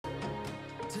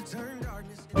Okay,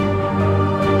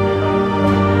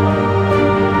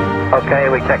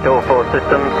 we checked all 4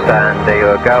 systems, and there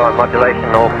you go on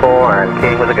modulation, all 4, and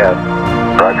keying with a go.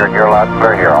 Roger, you're loud and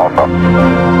clear here also.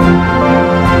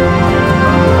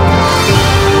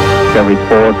 Every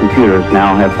 4 computers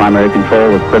now have primary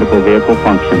control of critical vehicle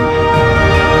functions.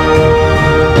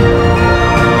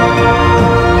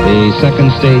 The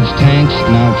second stage tanks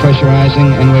now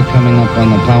pressurizing, and we're coming up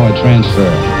on the power transfer.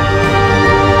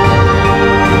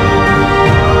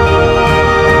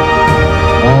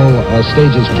 All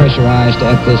stages pressurized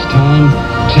at this time.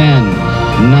 10,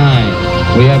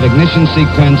 9. We have ignition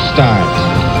sequence start.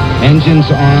 Engines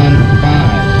on.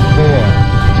 5,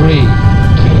 4, 3, 2.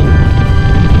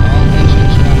 All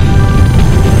engines running.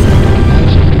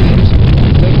 Launch commit.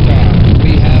 Liftoff.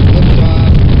 We have liftoff.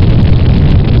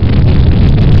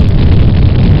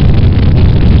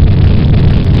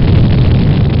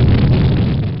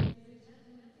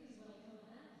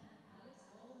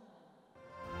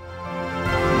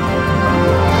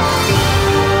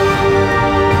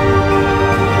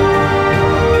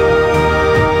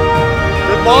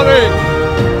 Morning!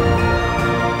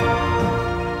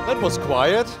 That was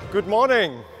quiet. Good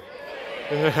morning.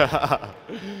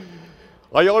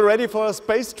 Are you all ready for a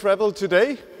space travel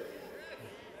today?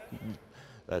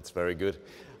 That's very good.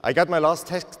 I got my last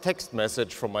text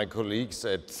message from my colleagues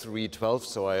at 3:12,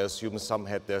 so I assume some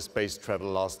had their space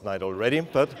travel last night already,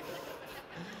 but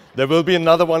there will be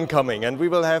another one coming, and we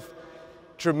will have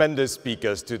tremendous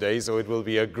speakers today, so it will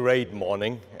be a great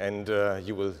morning, and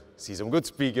you will see some good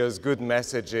speakers, good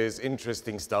messages,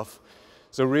 interesting stuff.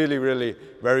 So really, really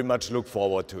very much look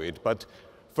forward to it. But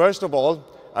first of all,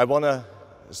 I want to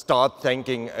start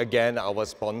thanking again our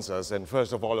sponsors, and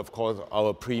first of all, of course,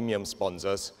 our premium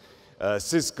sponsors,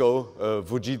 Cisco,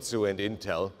 Fujitsu, and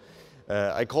Intel.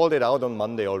 I called it out on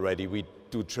Monday already. We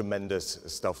do tremendous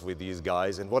stuff with these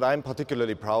guys, and what I'm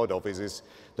particularly proud of is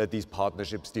that these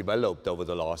partnerships developed over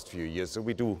the last few years. So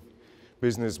we do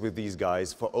business with these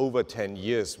guys for over 10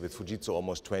 years, with Fujitsu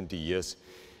almost 20 years,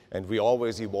 and we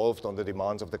always evolved on the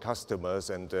demands of the customers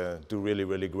and do really,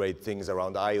 really great things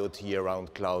around IoT,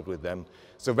 around cloud with them.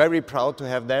 So very proud to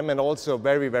have them, and also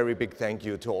very, very big thank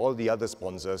you to all the other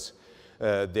sponsors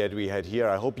that we had here.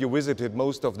 I hope you visited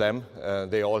most of them.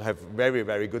 They all have very,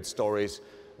 very good stories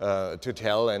to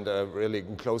tell, and really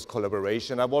in close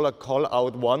collaboration. I want to call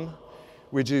out one,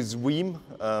 which is Veeam.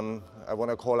 I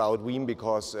want to call out Veeam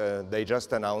because they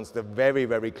just announced a very,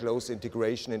 very close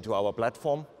integration into our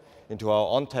platform, into our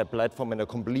ONTAP platform, and a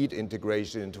complete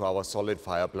integration into our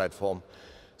SolidFire platform.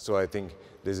 So I think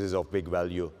this is of big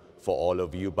value for all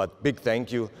of you. But big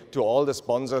thank you to all the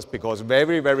sponsors, because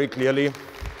very, very clearly,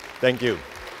 thank you.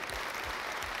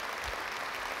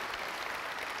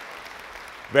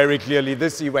 Very clearly,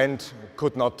 this event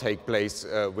could not take place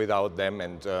without them,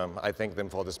 and I thank them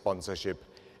for the sponsorship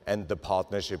and the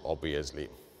partnership, obviously.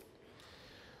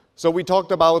 So we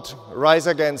talked about Rise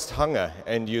Against Hunger,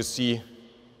 and you see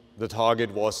the target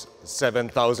was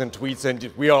 7,000 tweets, and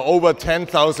we are over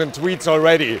 10,000 tweets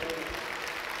already.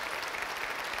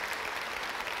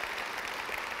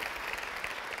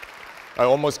 I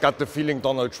almost got the feeling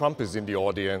Donald Trump is in the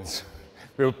audience.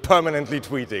 We're permanently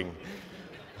tweeting.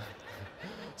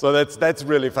 So that's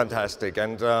really fantastic.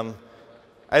 And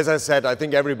as I said, I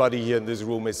think everybody here in this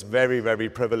room is very, very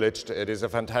privileged. It is a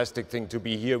fantastic thing to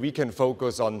be here. We can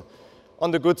focus on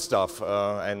the good stuff.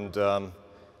 And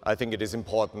I think it is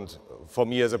important for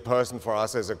me as a person, for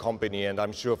us as a company, and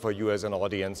I'm sure for you as an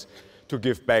audience, to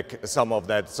give back some of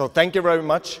that. So thank you very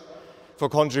much for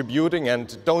contributing,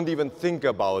 and don't even think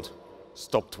about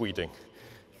stop tweeting.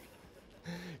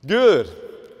 Good.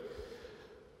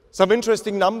 Some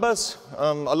interesting numbers.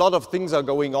 A lot of things are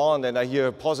going on, and I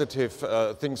hear positive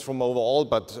things from overall,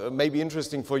 but maybe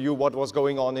interesting for you what was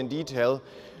going on in detail.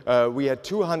 We had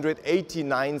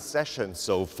 289 sessions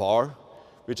so far,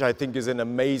 which I think is an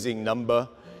amazing number.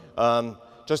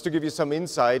 Just to give you some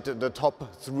insight, the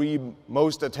top 3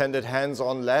 most attended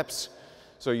hands-on labs.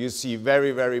 So you see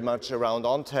very, very much around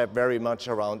ONTAP, very much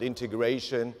around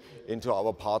integration into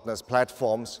our partners'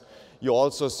 platforms. You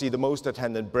also see the most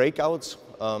attended breakouts,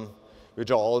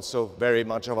 which are also very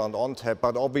much around ONTAP,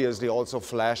 but obviously also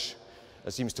Flash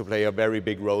seems to play a very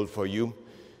big role for you.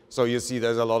 So you see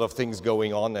there's a lot of things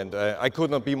going on, and I could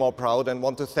not be more proud and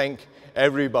want to thank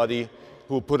everybody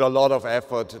who put a lot of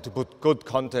effort to put good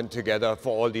content together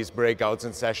for all these breakouts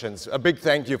and sessions. A big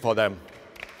thank you for them.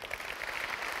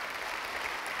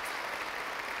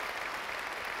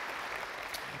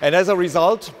 And as a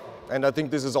result, and I think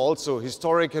this is also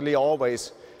historically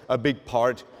always a big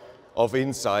part of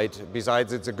Insight,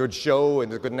 besides it's a good show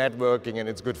and it's good networking and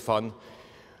it's good fun,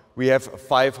 We have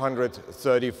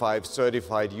 535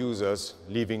 certified users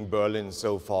leaving Berlin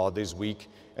so far this week,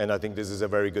 and I think this is a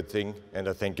very good thing, and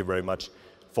I thank you very much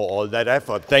for all that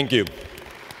effort. Thank you.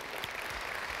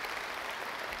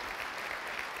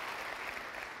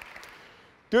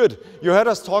 Good. You heard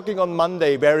us talking on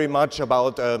Monday very much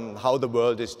about how the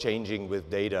world is changing with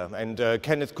data, and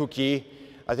Kenneth Cukier,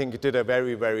 I think, did a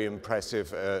very, very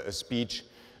impressive speech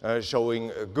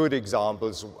showing good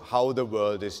examples how the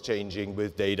world is changing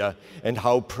with data and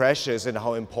how precious and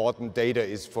how important data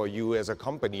is for you as a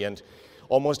company. And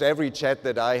almost every chat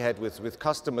that I had with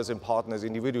customers and partners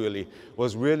individually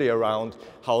was really around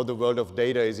how the world of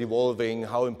data is evolving,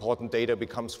 how important data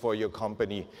becomes for your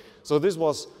company. So this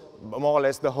was more or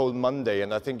less the whole Monday,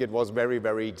 and I think it was very,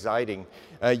 very exciting.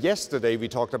 Yesterday we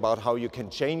talked about how you can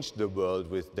change the world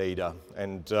with data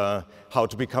and how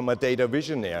to become a data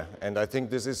visionary. And I think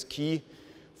this is key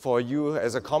for you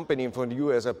as a company and for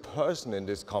you as a person in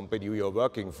this company you're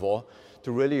working for,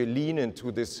 to really lean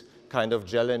into this kind of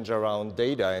challenge around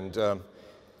data. And to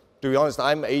be honest,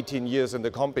 I'm 18 years in the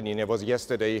company, and it was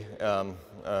yesterday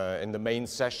in the main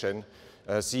session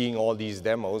seeing all these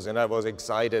demos, and I was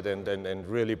excited and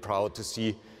really proud to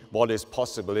see what is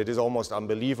possible. It is almost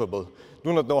unbelievable.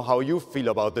 Do not know how you feel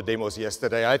about the demos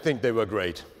yesterday. I think they were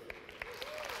great.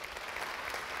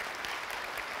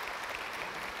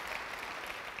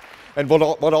 And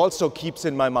what also keeps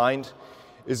in my mind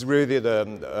is really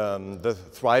the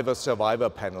Thriver Survivor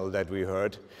panel that we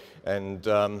heard. And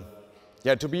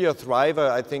yeah, to be a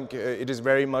thriver, I think it is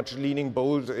very much leaning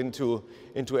bold into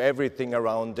everything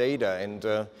around data.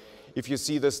 And if you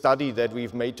see the study that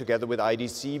we've made together with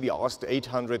IDC, we asked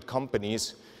 800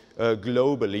 companies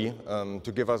globally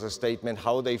to give us a statement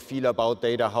how they feel about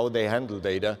data, how they handle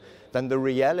data. Then the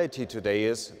reality today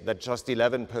is that just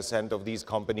 11% of these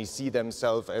companies see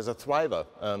themselves as a thriver.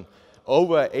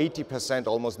 Over 80%,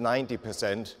 almost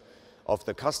 90% of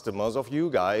the customers of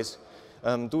you guys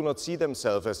do not see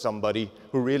themselves as somebody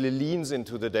who really leans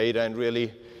into the data and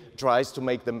really tries to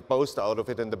make the most out of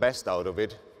it and the best out of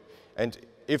it. And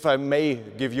if I may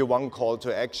give you one call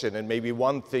to action, and maybe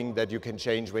one thing that you can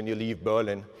change when you leave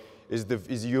Berlin,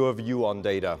 is your view on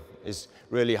data, is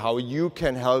really how you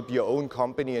can help your own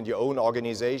company and your own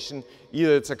organization,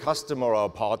 either it's a customer or a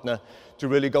partner, to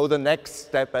really go the next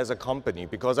step as a company.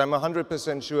 Because I'm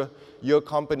 100% sure your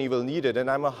company will need it, and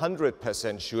I'm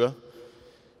 100% sure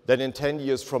that in 10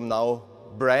 years from now,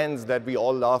 brands that we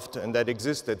all loved and that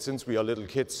existed since we are little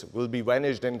kids will be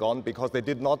vanished and gone because they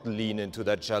did not lean into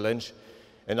that challenge.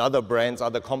 And other brands,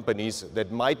 other companies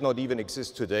that might not even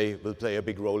exist today will play a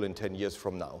big role in 10 years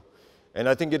from now. And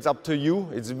I think it's up to you.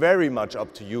 It's very much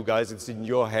up to you guys. It's in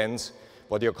your hands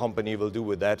what your company will do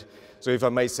with that. So if I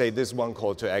may say this one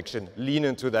call to action, lean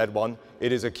into that one.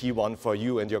 It is a key one for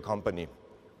you and your company.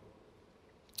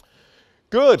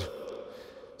 Good.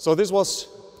 So this was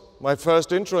my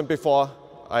first intro, and before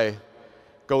I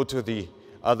go to the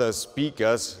other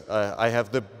speakers, I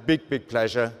have the big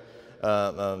pleasure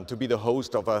to be the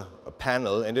host of a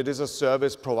panel, and it is a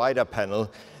service provider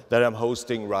panel that I'm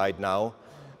hosting right now.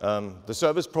 The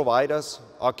service providers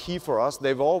are key for us.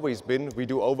 They've always been. We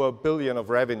do over $1 billion of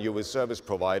revenue with service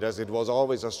providers. It was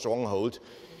always a stronghold,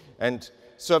 and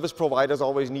service providers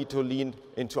always need to lean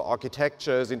into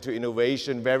architectures, into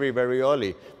innovation very, very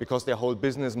early, because their whole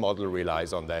business model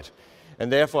relies on that.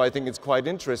 And therefore, I think it's quite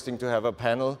interesting to have a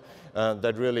panel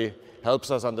that really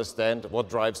helps us understand what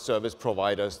drives service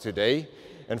providers today.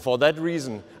 And for that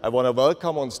reason, I want to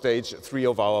welcome on stage 3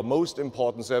 of our most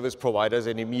important service providers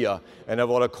in EMEA. And I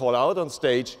want to call out on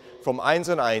stage from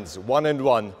 1&1,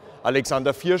 1&1,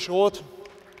 Alexander Vierschroth.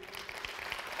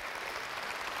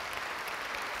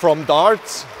 From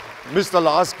Darts, Mr.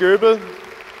 Lars Goebel,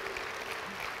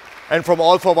 and from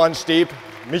All for One Steb,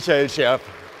 Michael Scherf.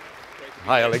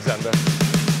 Hi, Alexander.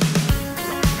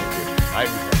 Hi.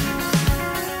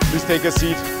 Please take a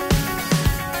seat.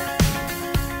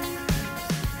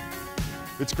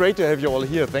 It's great to have you all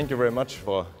here. Thank you very much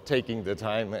for taking the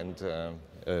time and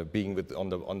being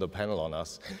on the panel on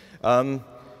us.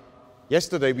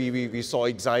 Yesterday we saw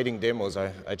exciting demos.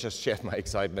 I just shared my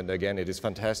excitement again. It is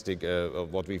fantastic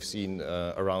what we've seen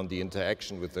around the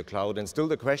interaction with the cloud. And still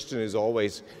the question is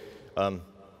always,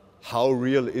 how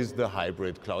real is the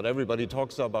hybrid cloud? Everybody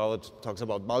talks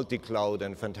about multi-cloud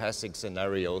and fantastic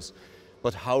scenarios,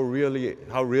 but how real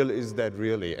is that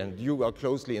really? And you are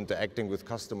closely interacting with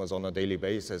customers on a daily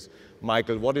basis.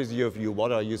 Michael, what is your view?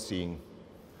 What are you seeing?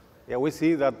 Yeah, we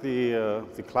see that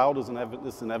the cloud is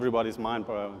in everybody's mind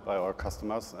by our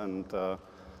customers, and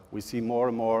we see more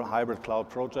and more hybrid cloud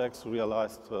projects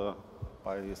realized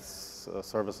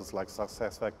services like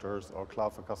SuccessFactors or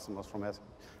Cloud for Customers from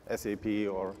SAP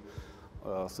or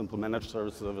simple managed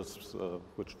services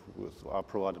which are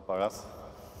provided by us.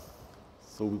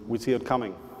 So we see it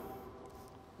coming,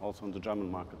 also in the German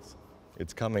markets.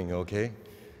 It's coming, okay.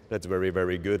 That's very,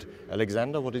 very good.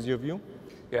 Alexander, what is your view?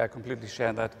 Yeah, I completely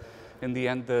share that. In the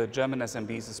end, the German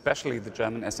SMBs, especially the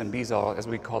German SMBs, or as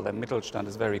we call them, Mittelstand,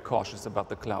 is very cautious about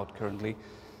the cloud currently.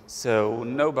 So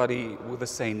nobody with a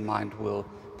sane mind will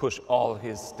push all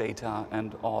his data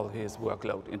and all his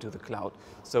workload into the cloud.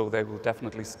 So they will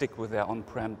definitely stick with their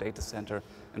on-prem data center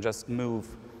and just move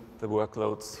the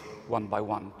workloads one by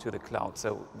one to the cloud.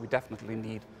 So we definitely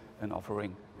need an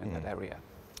offering in that area.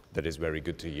 That is very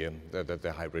good to hear, that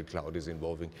the hybrid cloud is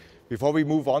involving. Before we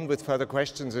move on with further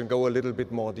questions and go a little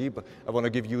bit more deep, I want to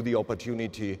give you the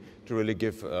opportunity to really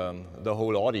give the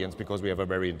whole audience, because we have a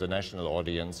very international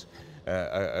audience,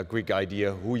 a quick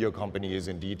idea who your company is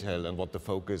in detail and what the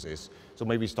focus is. So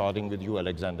maybe starting with you,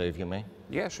 Alexander, if you may.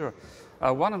 Yeah, sure.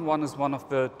 1&1 is one of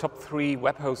the top 3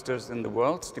 web hosters in the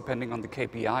world. Depending on the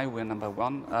KPI, we're number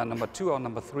 1, number 2 or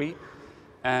number 3.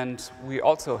 And we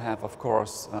also have, of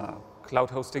course, cloud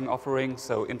hosting offering,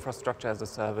 so infrastructure as a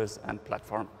service and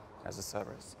platform as a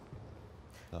service.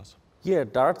 Yes. Yeah,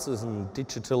 Darts is a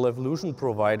digital evolution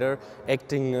provider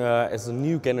acting as a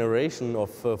new generation of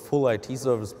full IT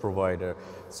service provider.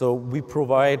 So we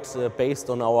provide, based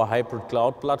on our hybrid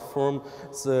cloud platform,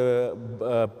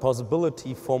 the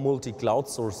possibility for multi-cloud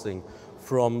sourcing,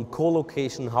 from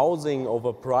co-location housing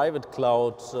over private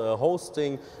cloud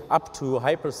hosting up to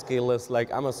hyperscalers like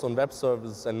Amazon Web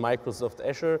Services and Microsoft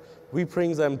Azure. We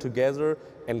bring them together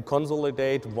and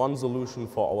consolidate one solution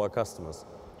for our customers.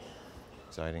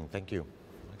 Exciting, thank you.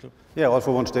 Michael? Yeah, All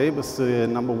for One Stay is the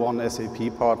 #1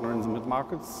 SAP partner in the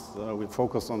mid-markets. We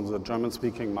focus on the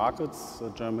German-speaking markets,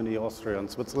 Germany, Austria, and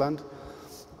Switzerland.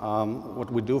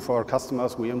 What we do for our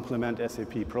customers, we implement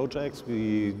SAP projects.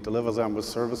 We deliver them with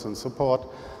service and support,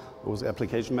 with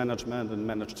application management and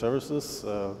managed services,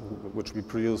 which we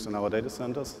produce in our data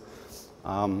centers.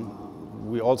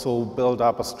 We also build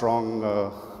up a strong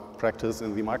practice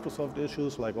in the Microsoft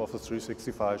issues like Office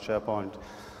 365, SharePoint,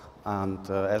 and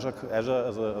Azure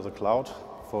as a cloud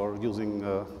for using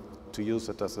to use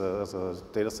it as a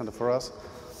data center for us.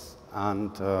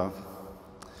 And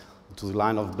to the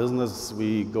line of business,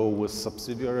 we go with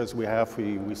subsidiaries we have.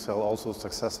 We sell also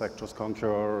SuccessFactors,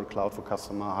 Concur, Cloud for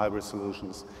Customer, hybrid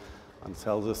solutions, and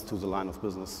sell this to the line of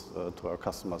business to our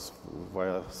customers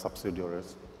via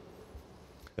subsidiaries.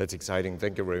 That's exciting.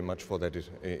 Thank you very much for that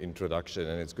introduction.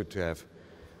 And it's good to have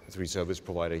 3 service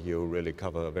providers here who really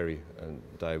cover a very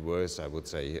diverse, I would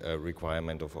say,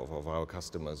 requirement of our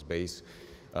customers' base.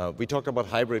 We talked about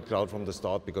hybrid cloud from the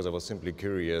start because I was simply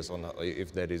curious on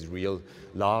if that is real.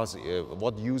 Lars,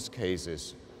 what use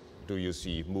cases do you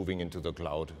see moving into the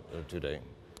cloud today?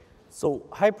 So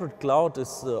hybrid cloud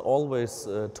is always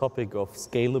a topic of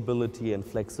scalability and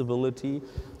flexibility.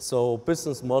 So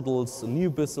business models, new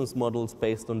business models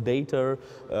based on data,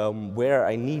 where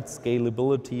I need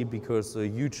scalability because a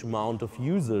huge amount of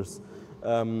users.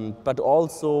 But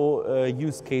also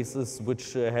use cases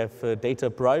which have data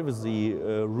privacy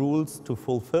rules to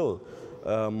fulfill,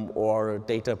 or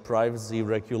data privacy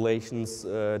regulations,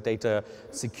 data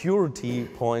security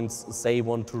points they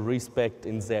want to respect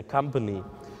in their company.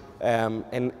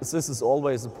 And this is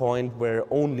always a point where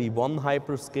only one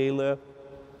hyperscaler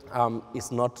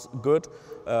is not good.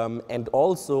 And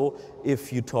also,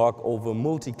 if you talk over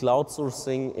multi-cloud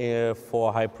sourcing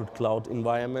for hybrid cloud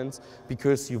environments,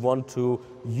 because you want to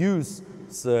use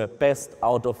the best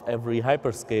out of every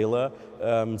hyperscaler,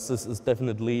 this is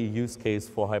definitely a use case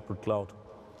for hybrid cloud.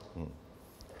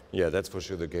 Yeah, that's for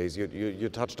sure the case. You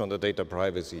touched on the data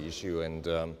privacy issue, and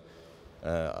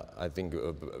I think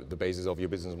the basis of your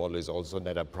business model is also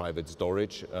NetApp private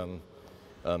storage.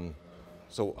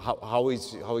 So how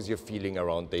is your feeling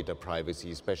around data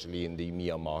privacy, especially in the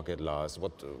EMEA market, Lars?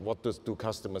 What do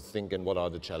customers think, and what are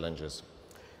the challenges?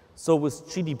 So with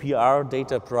GDPR,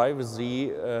 data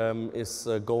privacy is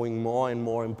going more and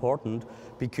more important,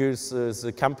 because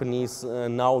the companies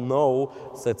now know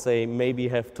that they maybe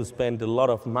have to spend a lot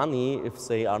of money if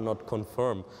they are not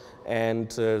confirmed. And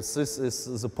this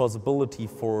is a possibility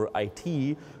for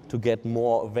IT to get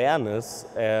more awareness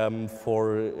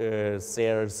for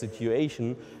their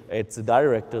situation at the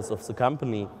directors of the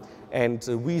company. And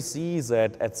we see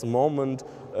that at the moment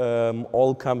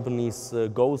all companies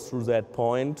go through that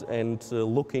point and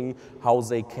looking how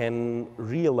they can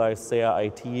realize their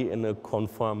IT in a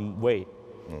confirmed way.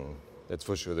 That's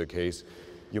for sure the case.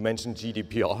 You mentioned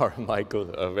GDPR, Michael,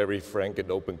 a very frank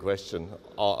and open question.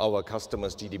 Are our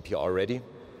customers GDPR ready?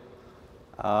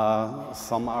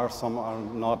 Some are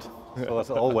not. So as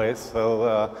always.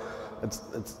 So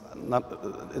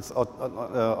it's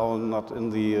all not in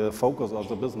the focus of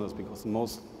the business, because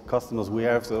most customers we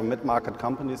have are mid-market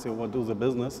companies who will do the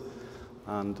business,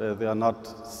 and they are not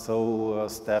so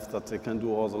staffed that they can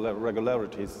do all the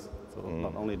regularities. So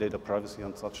not only data privacy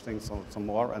and such things, some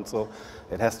more. And so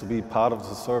it has to be part of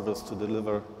the service to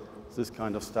deliver this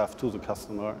kind of stuff to the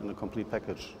customer in a complete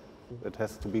package. It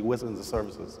has to be within the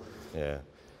services. Yeah.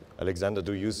 Alexander,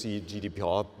 do you see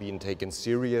GDPR being taken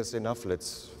serious enough?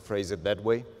 Let's phrase it that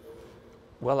way.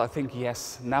 Well, I think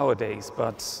yes, nowadays,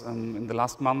 but in the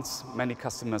last months, many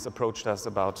customers approached us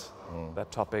about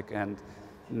that topic, and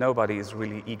nobody is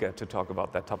really eager to talk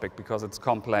about that topic because it's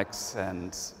complex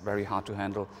and very hard to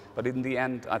handle. But in the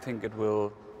end, I think it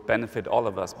will benefit all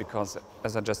of us because,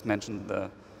 as I just mentioned, the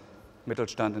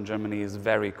Mittelstand in Germany is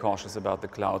very cautious about the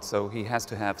cloud, so he has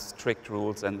to have strict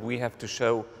rules, and we have to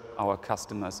show our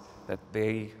customers that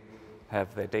they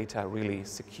have their data really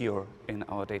secure in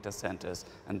our data centers,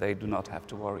 and they do not have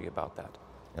to worry about that.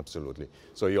 Absolutely.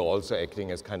 So you're also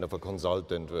acting as kind of a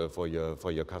consultant for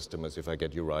your customers, if I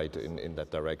get you right, in that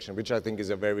direction, which I think is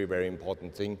a very, very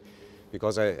important thing,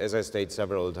 because as I stated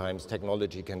several times,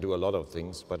 technology can do a lot of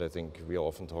things, but I think we are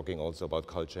often talking also about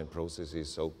culture and processes.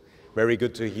 So very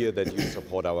good to hear that you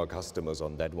support our customers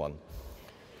on that one.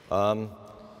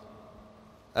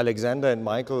 Alexander and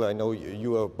Michael, I know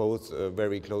you are both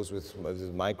very close with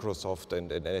Microsoft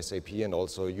and SAP, and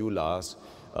also you, Lars.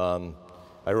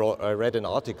 I read an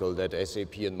article that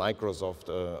SAP and Microsoft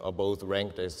are both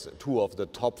ranked as two of the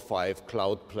top 5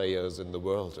 cloud players in the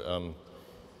world.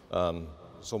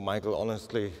 So Michael,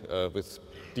 honestly, with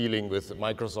dealing with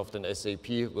Microsoft and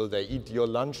SAP, will they eat your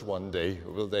lunch one day?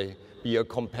 Will they be a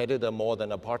competitor more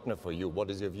than a partner for you? What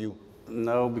is your view?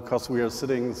 No, because we are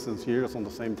sitting since years on the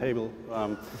same table.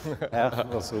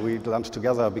 So we eat lunch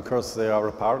together because they are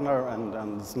a partner,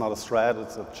 and it's not a threat,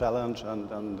 it's a challenge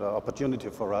and an opportunity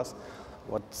for us.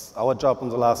 What our job in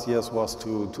the last years was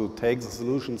to take the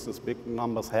solutions these big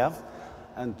numbers have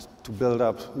and to build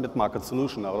up mid-market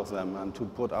solution out of them and to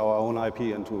put our own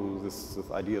IP into these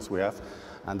ideas we have.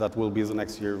 And that will be the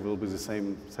next year, will be the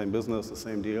same business, the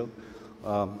same deal.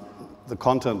 The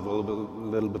content will be a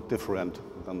little bit different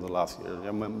than the last year.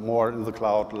 Yeah, more in the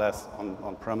cloud, less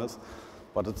on premise,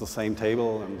 but it's the same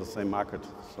table and the same market,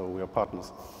 so we are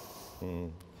partners.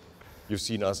 You've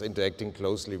seen us interacting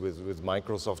closely with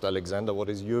Microsoft. Alexander, what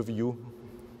is your view?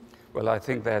 Well, I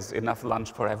think there's enough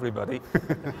lunch for everybody,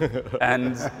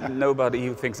 and nobody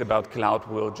who thinks about cloud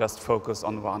will just focus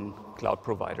on one cloud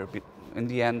provider. In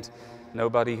the end,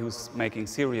 nobody who's making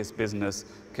serious business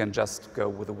can just go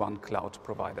with a one cloud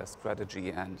provider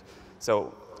strategy. And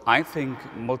so I think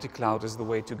multi-cloud is the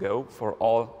way to go for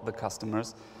all the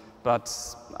customers, but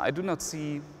I do not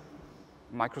see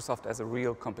Microsoft as a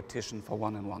real competition for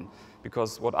one-on-one,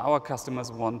 because what our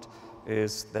customers want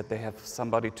is that they have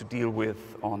somebody to deal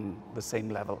with on the same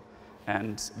level.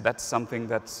 And that's something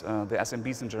that the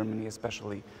SMBs in Germany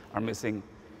especially are missing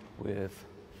with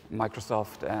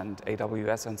Microsoft and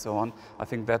AWS and so on. I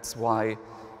think that's why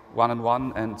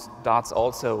one-on-one and Darts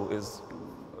also is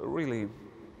really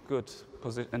good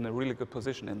in a really good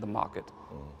position in the market.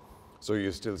 So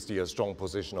you still see a strong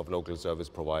position of local service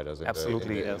providers in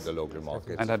the local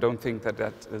market. And I don't think that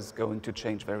that is going to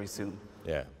change very soon.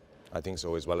 Yeah, I think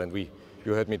so as well. And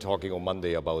you heard me talking on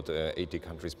Monday about 80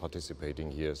 countries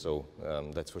participating here, so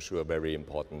that's for sure a very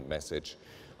important message.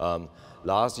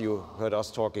 Lars, you heard us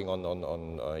talking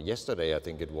on yesterday, I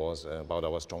think it was, about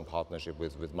our strong partnership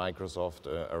with Microsoft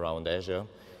around Azure.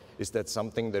 Is that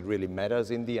something that really matters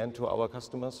in the end to our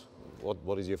customers?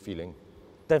 What is your feeling?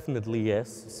 Definitely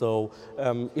yes. So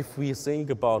if we think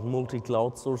about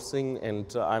multi-cloud sourcing,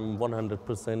 and I'm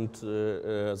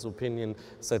 100% opinion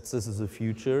that this is the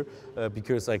future,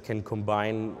 because I can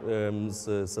combine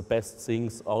the best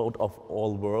things out of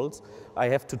all worlds. I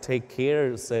have to take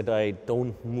care that I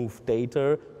don't move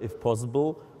data, if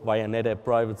possible, via NetApp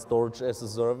private storage as a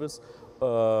service,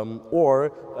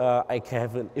 or I can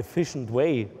have an efficient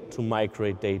way to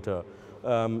migrate data.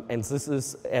 And this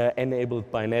is enabled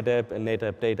by NetApp and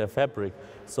NetApp Data Fabric.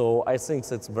 So I think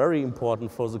that's very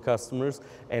important for the customers.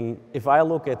 And if I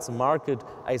look at the market,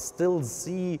 I still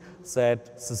see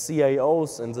that the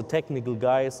CIOs and the technical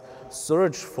guys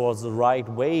search for the right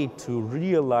way to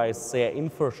realize their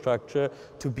infrastructure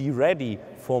to be ready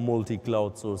for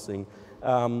multi-cloud sourcing.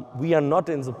 We are not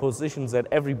in the position that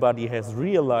everybody has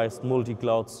realized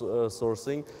multi-cloud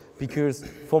sourcing, because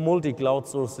for multi-cloud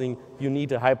sourcing, you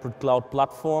need a hybrid cloud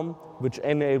platform which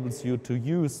enables you to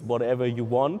use whatever you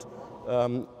want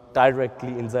directly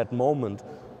in that moment.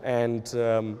 And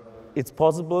it's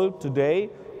possible today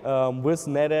with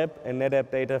NetApp and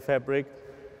NetApp Data Fabric.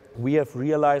 We have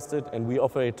realized it and we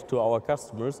offer it to our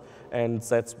customers, and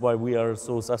that's why we are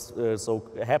so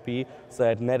happy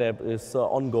that NetApp is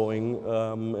ongoing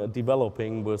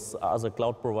developing with other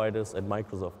cloud providers and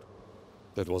Microsoft.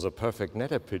 That was a perfect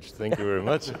NetApp pitch. Thank you very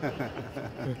much.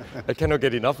 I cannot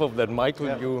get enough of that, Michael.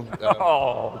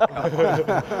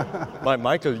 Yeah.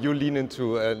 Michael, you lean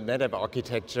into NetApp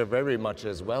architecture very much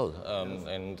as well,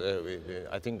 and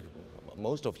I think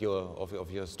most of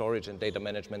your storage and data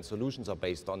management solutions are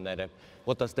based on NetApp.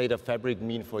 What does Data Fabric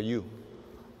mean for you?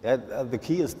 Yeah, the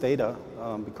key is data,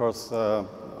 because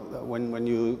when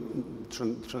you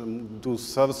do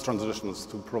service transitions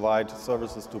to provide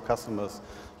services to customers,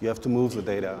 you have to move the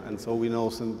data. And so we know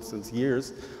since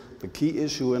years, the key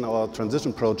issue in our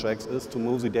transition projects is to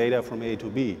move the data from A to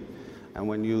B. And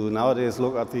when you nowadays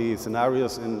look at the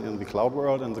scenarios in the cloud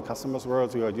world and the customers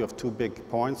world, you have two big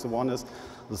points. The one is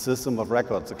the system of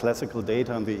records, the classical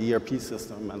data and the ERP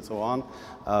system and so on.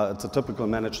 It's a typical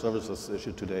managed services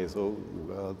issue today. So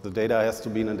the data has to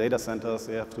be in data centers,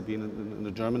 they have to be in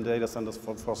the German data centers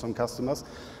for some customers.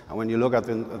 And when you look at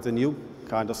the new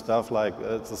kind of stuff, like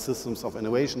the systems of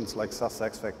innovations like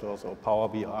SuccessFactors or Power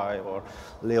BI or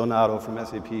Leonardo from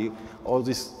SAP, all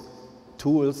these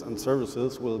tools and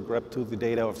services will grab to the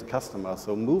data of the customer.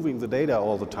 So moving the data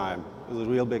all the time is a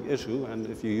real big issue. And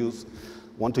if you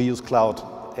want to use cloud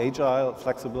agile,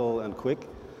 flexible, and quick,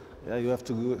 you have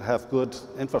to have good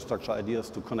infrastructure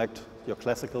ideas to connect your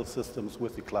classical systems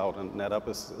with the cloud. And NetApp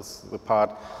is the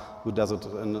part who does it,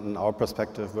 in our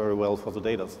perspective, very well for the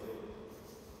data.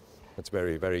 That's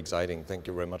very, very exciting. Thank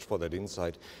you very much for that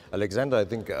insight. Alexander, I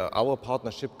think our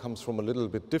partnership comes from a little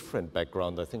bit different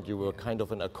background. I think you were kind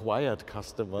of an acquired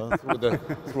customer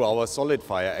through our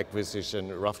SolidFire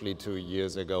acquisition roughly 2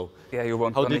 years ago. Yeah, you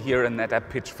won't want to hear a NetApp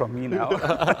pitch from me now.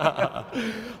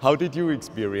 How did you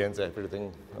experience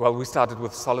everything? Well, we started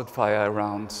with SolidFire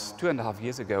around 2.5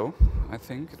 years ago, I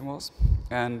think it was.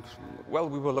 And, well,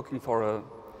 we were looking for a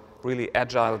really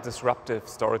agile, disruptive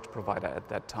storage provider at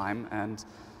that time. And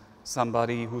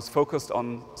somebody who's focused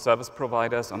on service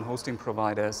providers, on hosting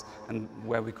providers, and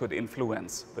where we could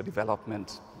influence the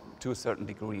development to a certain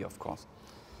degree, of course.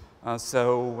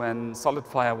 So when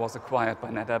SolidFire was acquired by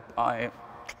NetApp, I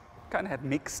kind of had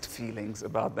mixed feelings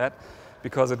about that,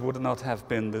 because it would not have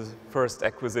been the first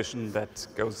acquisition that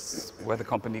goes where the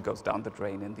company goes down the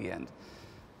drain in the end.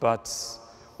 But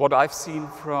what I've seen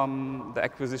from the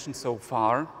acquisition so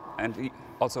far, and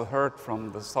also heard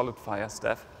from the SolidFire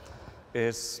staff,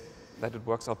 is that it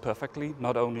works out perfectly,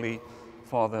 not only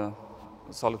for the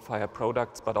SolidFire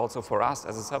products, but also for us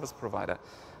as a service provider,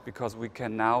 because we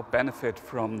can now benefit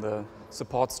from the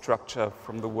support structure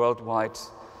from the worldwide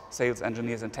sales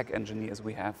engineers and tech engineers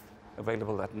we have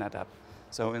available at NetApp.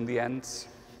 So in the end,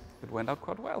 it went out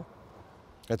quite well.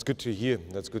 That's good to hear.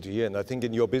 That's good to hear. And I think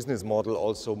in your business model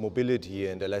also mobility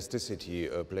and elasticity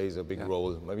plays a big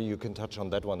role. Maybe you can touch on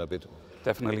that one a bit.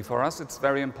 Definitely. For us, it's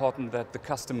very important that the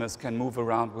customers can move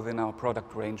around within our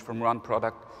product range from one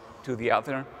product to the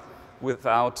other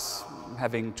without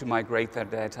having to migrate their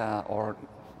data or,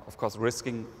 of course,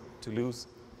 risking to lose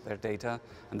their data.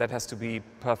 And that has to be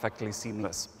perfectly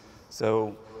seamless.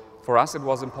 So for us, it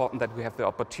was important that we have the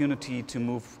opportunity to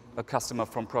move a customer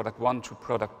from product 1 to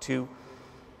product 2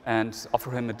 and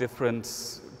offer him a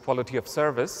different quality of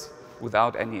service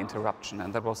without any interruption.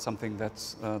 And that was something that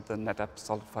the NetApp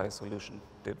SolidFire solution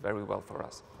did very well for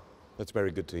us. That's very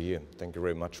good to hear. Thank you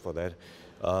very much for that.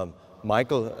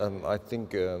 Michael, I think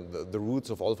the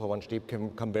roots of All for One Step can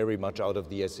come very much out of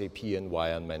the SAP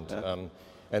environment. Yeah.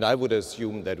 And I would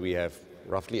assume that we have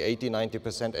roughly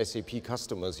 80–90% SAP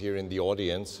customers here in the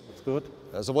audience. That's good.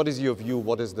 So what is your view?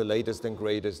 What is the latest and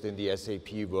greatest in the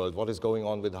SAP world? What is going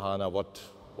on with HANA?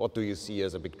 What do you see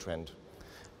as a big trend?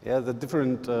 Yeah, the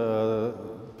different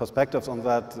perspectives on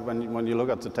that, when you look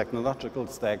at the technological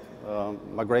stack,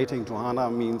 migrating to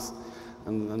HANA means,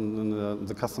 in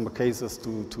the customer cases,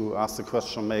 to ask the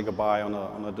question, make a buy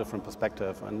on a different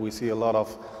perspective. And we see a lot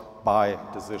of buy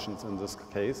decisions in this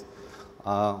case.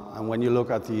 And when you look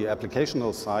at the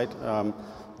applicational side,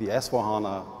 the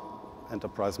S/4HANA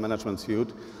Enterprise Management Suite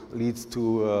leads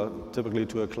to typically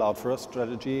to a cloud-first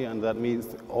strategy, and that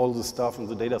means all the stuff in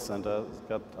the data center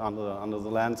got under the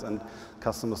lens, and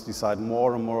customers decide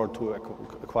more and more to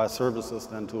acquire services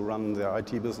than to run their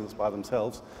IT business by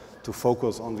themselves, to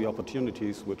focus on the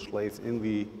opportunities which lays in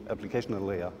the application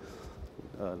layer,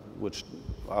 which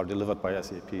are delivered by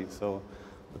SAP. So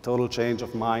a total change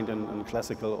of mind in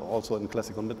classical, also in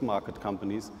classical mid-market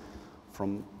companies,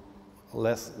 from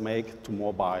less make to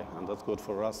more buy, and that's good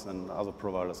for us and other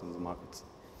providers in the markets.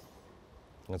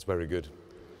 That's very good.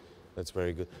 That's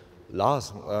very good.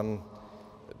 Lars,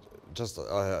 just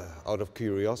out of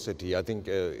curiosity, I think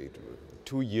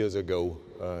 2 years ago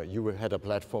you had a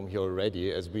platform here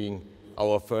already as being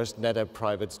our first NetApp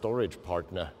private storage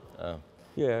partner.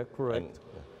 Yeah, correct.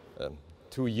 And,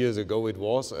 2 years ago it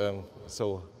was.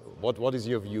 So what is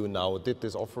your view now? Did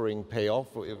this offering pay off?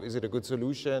 Is it a good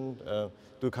solution?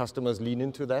 Do customers lean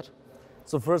into that?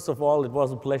 So first of all, it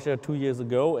was a pleasure 2 years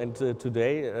ago and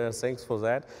today, thanks for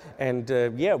that. And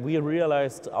yeah, we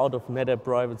realized out of NetApp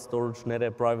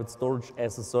Private Storage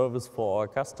as a service for our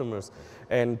customers.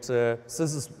 And this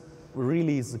is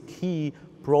really the key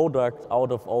product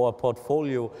out of our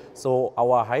portfolio. So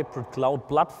our hybrid cloud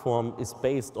platform is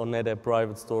based on NetApp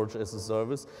Private Storage as a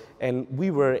service. And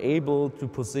we were able to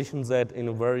position that in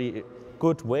a very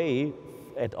good way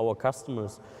at our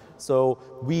customers. So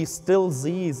we still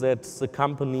see that the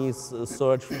companies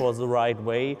search for the right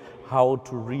way, how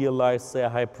to realize their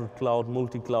hybrid cloud,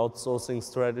 multi-cloud sourcing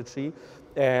strategy,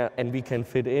 and we can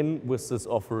fit in with this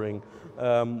offering.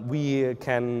 We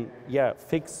can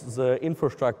fix the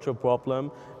infrastructure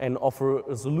problem and offer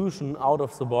a solution out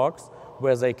of the box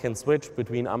where they can switch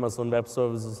between Amazon Web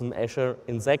Services and Azure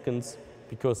in seconds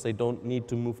because they don't need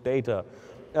to move data.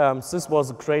 This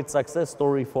was a great success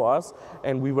story for us,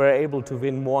 and we were able to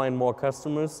win more and more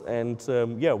customers. And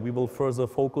we will further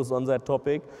focus on that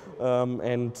topic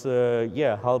and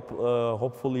help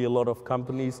hopefully a lot of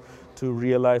companies to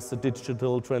realize the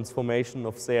digital transformation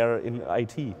of their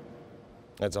IT.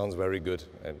 That sounds very good,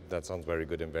 and that sounds very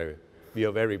good, and we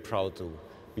are very proud to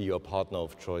be your partner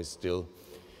of choice still.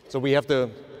 So we have the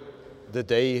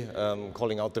day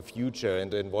calling out the future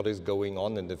and what is going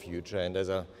on in the future. And as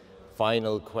a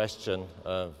final question,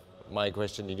 my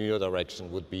question in your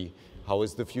direction would be, how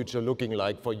is the future looking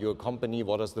like for your company?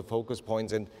 What are the focus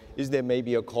points? And is there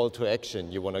maybe a call to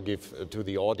action you want to give to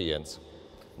the audience?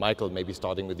 Michael, maybe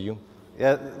starting with you.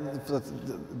 Yeah, it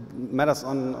matters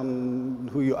on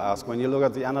who you ask. When you look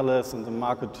at the analysts and the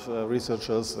market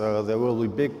researchers, there will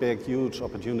be big, huge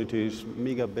opportunities,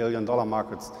 mega billion-dollar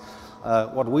markets.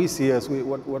 What we see is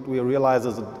what we realize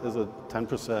is a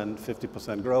 10%,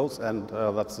 50% growth, and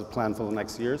that's the plan for the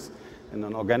next years in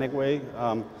an organic way,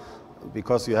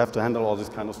 because you have to handle all this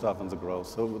kind of stuff in the growth.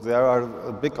 So there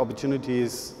are big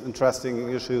opportunities,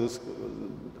 interesting issues,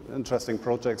 interesting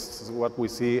projects, what we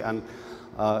see, and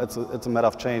it's a matter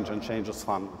of change, and change is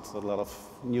fun. It's a lot of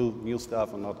new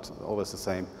stuff and not always the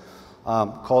same.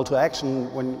 Call to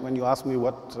action, when you ask me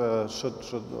what should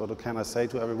or can I say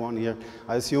to everyone here,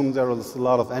 I assume there is a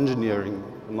lot of engineering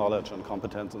knowledge and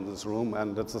competence in this room,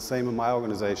 and it's the same in my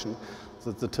organization.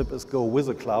 So the tip is go with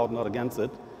the cloud, not against it,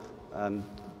 and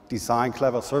design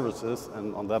clever services,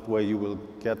 and on that way you will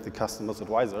get the customer's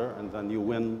advisor, and then you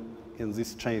win in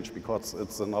this change, because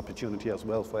it's an opportunity as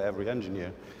well for every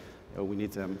engineer. We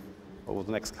need them over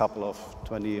the next couple of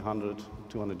 20, 100,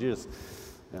 200 years.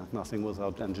 Yeah, nothing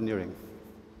without engineering.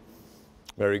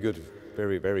 Very good,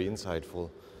 very insightful.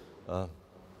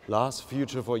 Last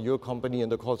future for your company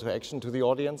and the call to action to the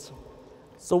audience?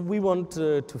 So we want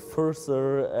to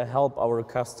further help our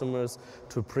customers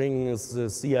to bring the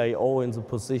CIO in the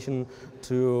position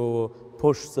to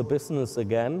push the business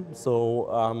again.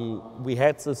 So we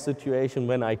had the situation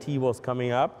when IT was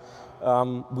coming up.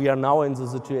 We are now in the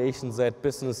situation that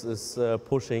business is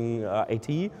pushing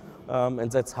IT.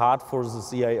 And that's hard for the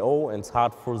CIO, and it's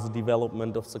hard for the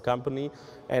development of the company.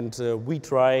 And we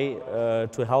try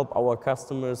to help our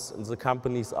customers and the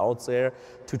companies out there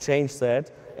to change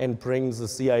that and bring the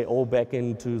CIO back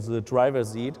into the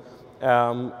driver's seat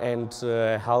and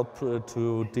help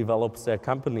to develop their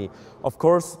company. Of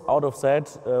course, out of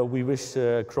that, we wish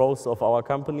growth of our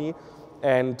company.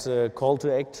 And call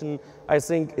to action, I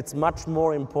think it's much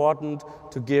more important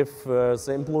to give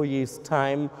the employees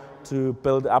time to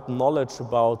build up knowledge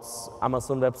about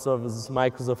Amazon Web Services,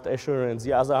 Microsoft Azure, and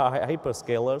the other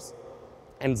hyperscalers,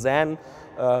 and then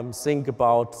think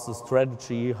about the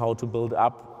strategy, how to build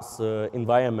up the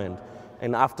environment.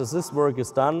 And after this work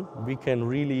is done, we can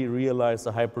really realize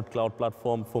a hybrid cloud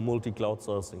platform for multi-cloud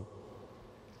sourcing.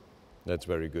 That's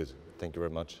very good. Thank you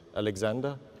very much.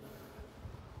 Alexander?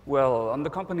 Well, on the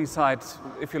company side,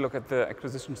 if you look at the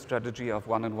acquisition strategy of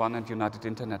 1&1 and United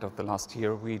Internet of the last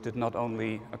year, we did not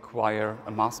only acquire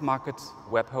a mass market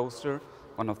web hoster,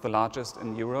 one of the largest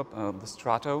in Europe, the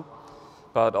Strato,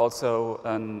 but also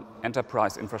an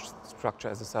enterprise infrastructure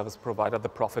as a service provider, the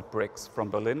Profit Bricks from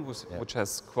Berlin, which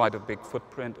has quite a big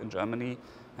footprint in Germany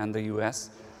and the US.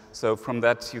 So from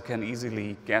that, you can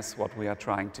easily guess what we are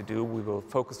trying to do. We will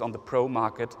focus on the pro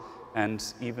market and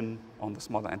even on the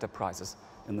smaller enterprises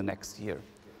in the next year.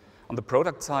 On the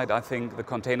product side, I think the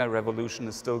container revolution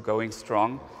is still going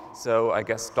strong. So I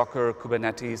guess Docker,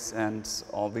 Kubernetes, and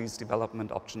all these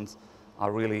development options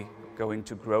are really going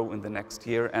to grow in the next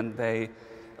year, and they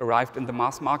arrived in the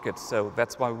mass market. So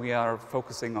that's why we are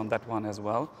focusing on that one as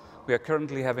well. We are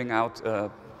currently having out a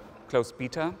closed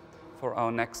beta for our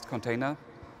next container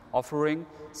offering.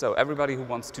 So everybody who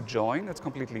wants to join, it's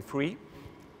completely free.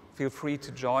 Feel free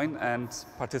to join and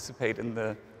participate in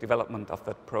the development of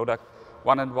that product.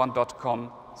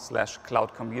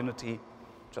 oneandone.com/cloud-community.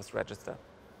 Just register.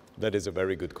 That is a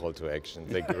very good call to action.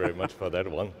 Thank you very much for that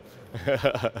one.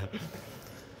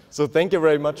 So thank you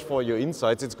very much for your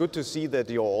insights. It's good to see that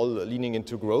you're all leaning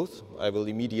into growth. I will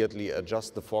immediately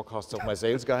adjust the forecasts of my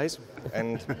sales guys.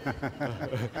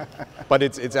 But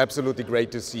it's absolutely great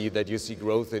to see that you see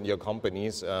growth in your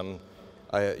companies.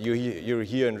 You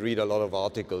hear and read a lot of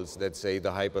articles that say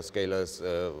the hyperscalers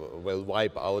will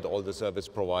wipe out all the service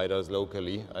providers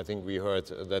locally. I think we heard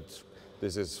that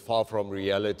this is far from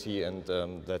reality, and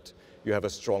that you have a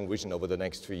strong vision over the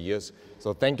next 3 years.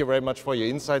 So thank you very much for your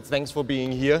insights. Thanks for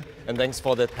being here, and thanks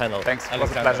for that panel. Thanks, it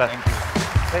was a pleasure. Thank you.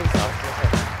 Thanks,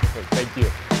 okay, thank you.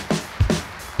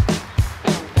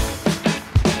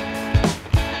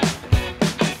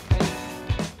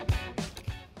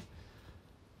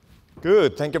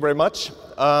 Good, thank you very much.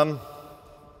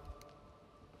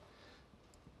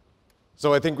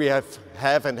 So I think we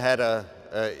have and had a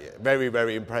very,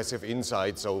 very impressive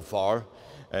insight so far.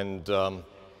 And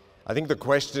I think the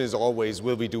question is always,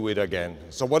 will we do it again?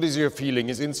 So what is your feeling?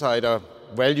 Is Insight a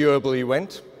valuable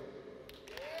event?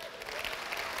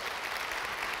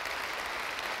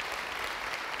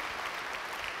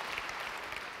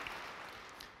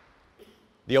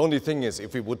 The only thing is,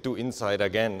 if we would do Insight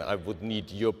again, I would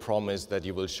need your promise that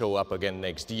you will show up again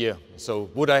next year. So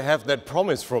would I have that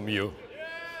promise from you?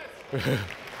 Yes!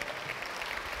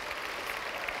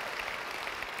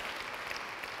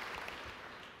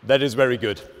 That is very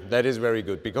good. That is very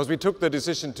good, because we took the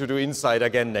decision to do Insight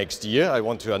again next year. I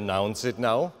want to announce it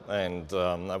now, and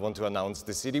I want to announce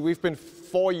the city. We've been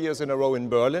 4 years in a row in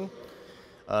Berlin.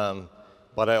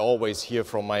 But I always hear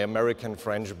from my American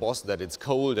French boss that it's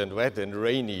cold and wet and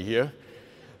rainy here.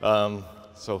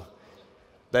 So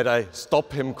that I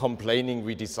stop him complaining,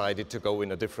 we decided to go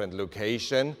in a different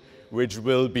location, which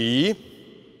will be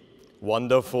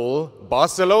wonderful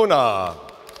Barcelona.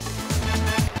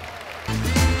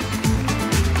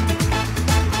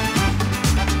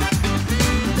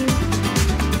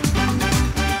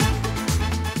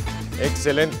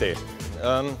 Excelente.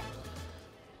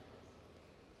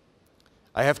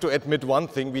 I have to admit one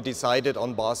thing, we decided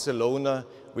on Barcelona.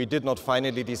 We did not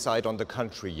finally decide on the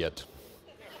country yet.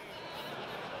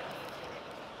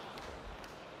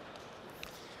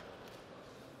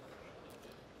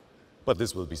 But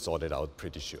this will be sorted out,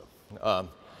 pretty sure.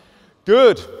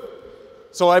 Good.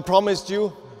 So I promised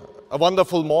you a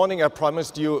wonderful morning. I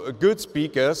promised you good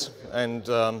speakers. And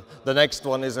the next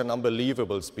one is an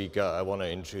unbelievable speaker I want to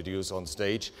introduce on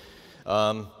stage.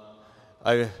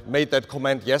 I made that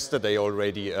comment yesterday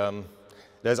already.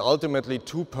 There's ultimately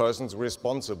 2 persons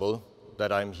responsible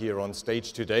that I'm here on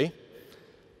stage today.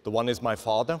 The one is my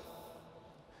father,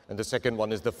 and the second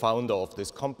one is the founder of this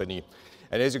company.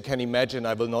 And as you can imagine,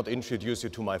 I will not introduce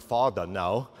you to my father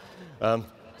now.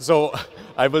 So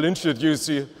I will introduce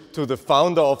you to the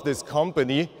founder of this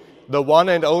company, the one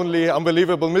and only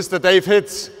unbelievable Mr. Dave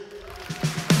Hitz.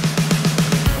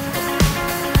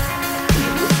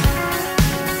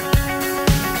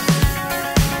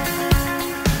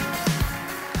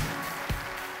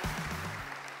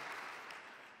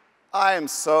 I am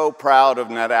so proud of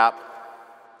NetApp.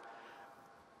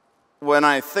 When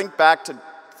I think back to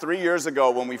 3 years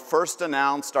ago when we first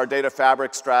announced our data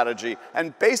fabric strategy,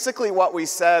 and basically what we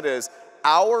said is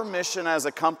our mission as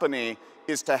a company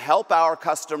is to help our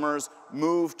customers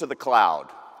move to the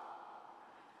cloud.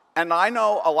 And I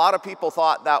know a lot of people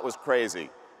thought that was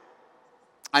crazy.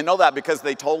 I know that because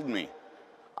they told me.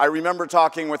 I remember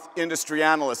talking with industry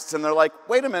analysts, and they're like,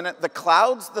 wait a minute, the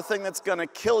cloud's the thing that's going to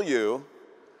kill you,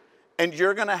 and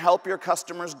you're going to help your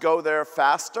customers go there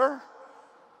faster?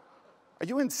 Are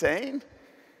you insane?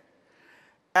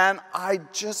 And I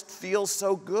just feel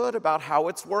so good about how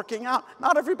it's working out.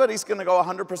 Not everybody's going to go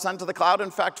 100% to the cloud.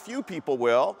 In fact, few people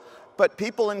will. But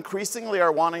people increasingly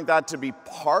are wanting that to be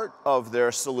part of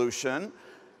their solution.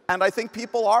 And I think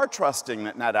people are trusting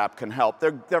that NetApp can help.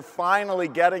 They're finally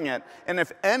getting it. And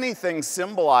if anything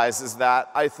symbolizes that,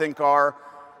 I think our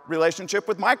relationship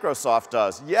with Microsoft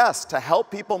does. Yes, to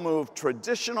help people move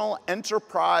traditional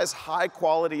enterprise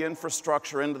high-quality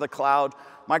infrastructure into the cloud,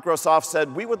 Microsoft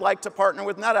said, we would like to partner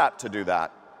with NetApp to do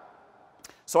that.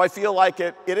 So I feel like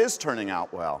it is turning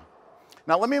out well.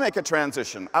 Now let me make a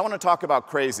transition. I want to talk about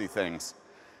crazy things.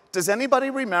 Does anybody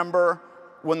remember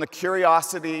when the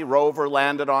Curiosity rover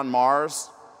landed on Mars?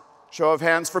 Show of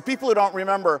hands. For people who don't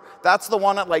remember, that's the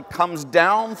one that like comes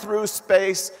down through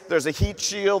space. There's a heat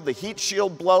shield. The heat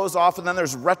shield blows off, and then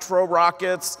there's retro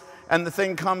rockets, and the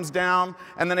thing comes down,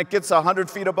 and then it gets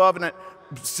 100 feet above, and it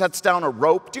sets down a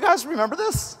rope. Do you guys remember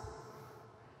this?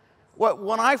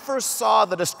 When I first saw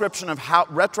the description of how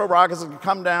retro rockets can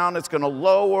come down, it's going to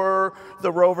lower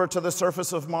the rover to the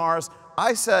surface of Mars,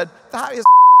 I said, that is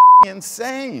f***ing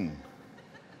insane.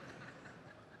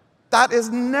 That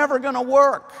is never going to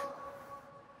work.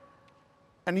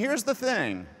 And here's the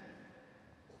thing.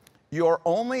 You're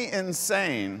only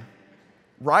insane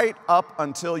right up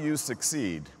until you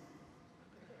succeed.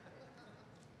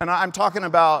 And I'm talking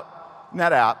about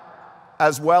NetApp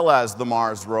as well as the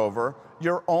Mars rover.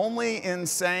 You're only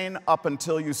insane up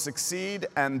until you succeed,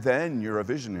 and then you're a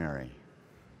visionary.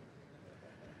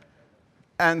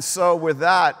 And so with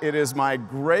that, it is my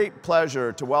great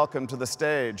pleasure to welcome to the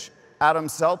stage Adam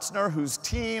Steltzner, whose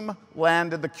team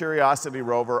landed the Curiosity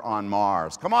rover on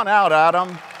Mars. Come on out, Adam.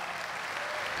 Here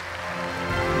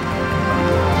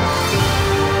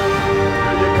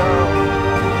you go.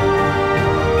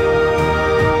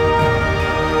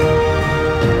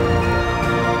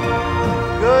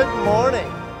 Good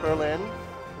morning, Berlin,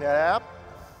 NetApp.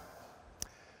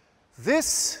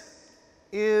 This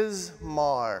is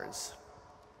Mars.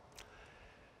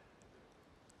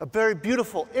 A very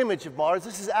beautiful image of Mars.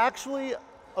 This is actually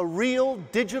a real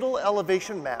digital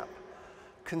elevation map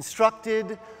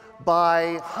constructed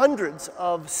by hundreds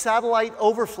of satellite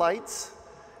overflights,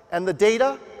 and the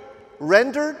data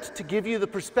rendered to give you the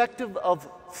perspective of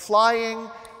flying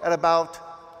at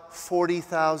about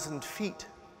 40,000 feet,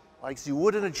 like you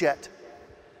would in a jet.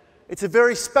 It's a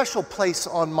very special place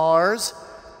on Mars.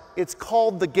 It's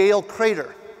called the Gale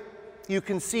Crater. You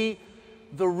can see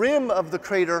the rim of the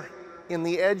crater in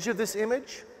the edge of this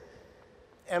image,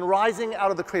 and rising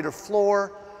out of the crater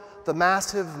floor, the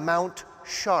massive Mount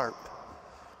Sharp,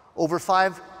 over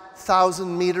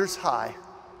 5,000 meters high.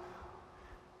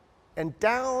 And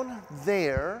down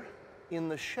there in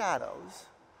the shadows,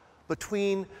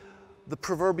 between the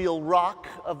proverbial rock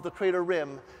of the crater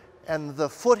rim and the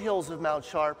foothills of Mount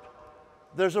Sharp,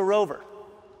 there's a rover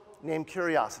named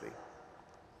Curiosity.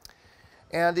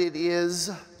 And it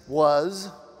was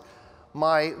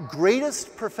my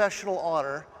greatest professional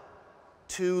honor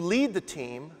to lead the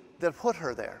team that put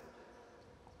her there.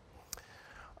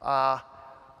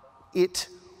 It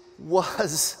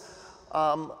was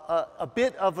a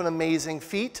bit of an amazing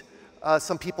feat.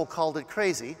 Some people called it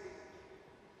crazy.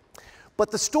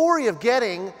 But the story of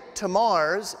getting to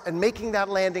Mars and making that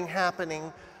landing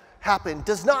happen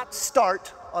does not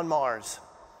start on Mars.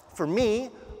 For me,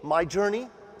 my journey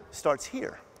starts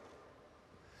here.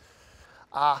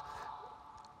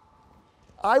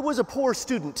 I was a poor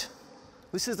student.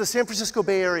 This is the San Francisco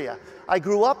Bay Area. I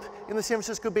grew up in the San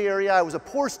Francisco Bay Area. I was a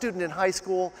poor student in high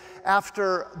school.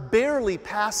 After barely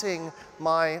passing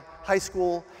my high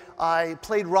school, I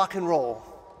played rock and roll.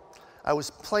 I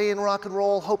was playing rock and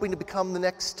roll, hoping to become the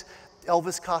next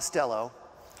Elvis Costello.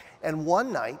 And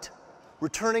one night,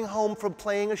 returning home from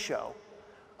playing a show,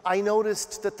 I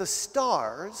noticed that the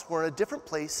stars were in a different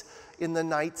place in the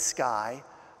night sky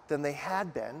than they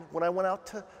had been when I went out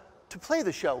to play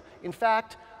the show. In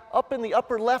fact, up in the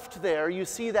upper left there, you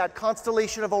see that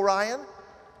constellation of Orion?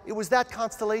 It was that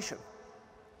constellation,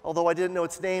 although I didn't know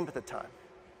its name at the time.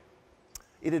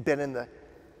 It had been in the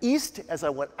east as I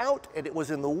went out, and it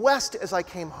was in the west as I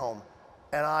came home,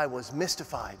 and I was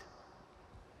mystified.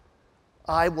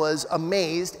 I was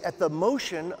amazed at the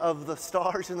motion of the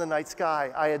stars in the night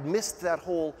sky. I had missed that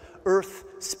whole Earth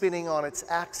spinning on its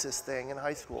axis thing in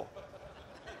high school.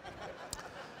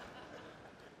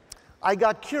 I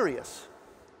got curious,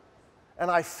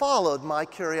 and I followed my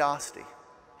curiosity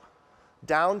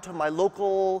down to my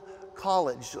local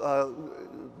college,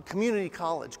 community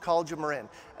college, College of Marin,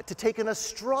 to take an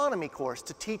astronomy course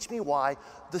to teach me why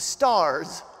the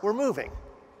stars were moving.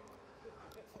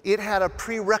 It had a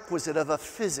prerequisite of a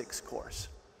physics course.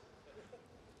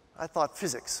 I thought,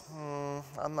 physics,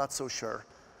 I'm not so sure.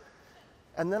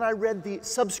 And then I read the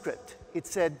subscript. It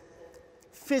said,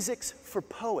 physics for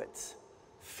poets.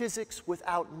 Physics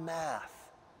without math.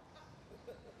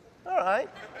 All right.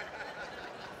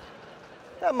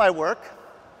 That might work.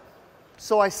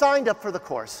 So I signed up for the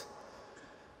course.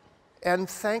 And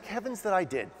thank heavens that I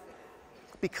did.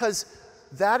 Because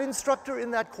that instructor in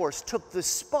that course took the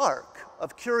spark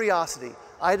of curiosity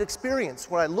I had experienced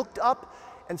when I looked up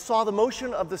and saw the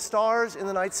motion of the stars in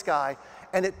the night sky,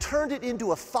 and it turned it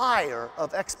into a fire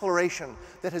of exploration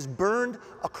that has burned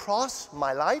across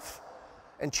my life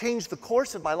and changed the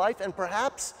course of my life and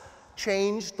perhaps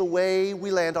changed the way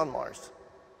we land on Mars.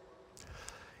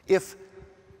 If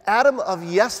Adam of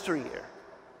yesteryear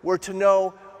were to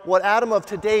know what Adam of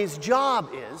today's job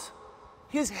is,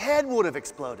 his head would have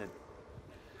exploded.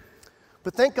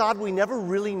 But thank God we never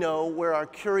really know where our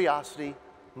curiosity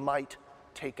might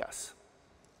take us.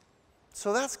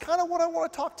 So that's kind of what I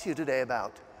want to talk to you today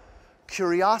about.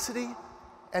 Curiosity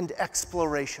and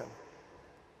exploration.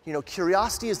 You know,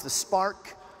 curiosity is the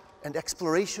spark, and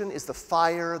exploration is the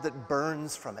fire that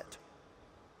burns from it.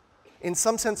 In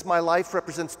some sense, my life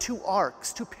represents two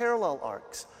parallel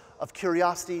arcs of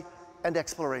curiosity and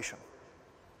exploration.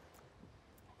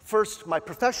 First, my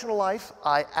professional life,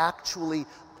 I actually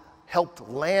helped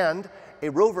land a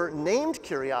rover named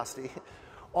Curiosity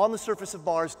on the surface of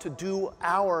Mars to do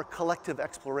our collective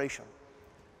exploration.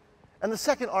 And the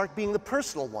second arc being the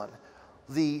personal one,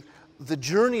 the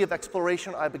journey of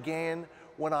exploration I began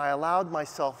when I allowed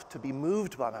myself to be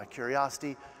moved by my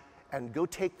curiosity and go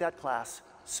take that class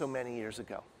so many years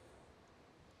ago.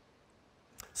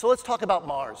 So let's talk about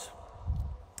Mars.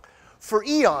 For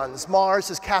eons, Mars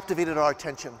has captivated our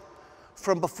attention.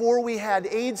 From before we had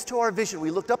aids to our vision, we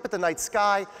looked up at the night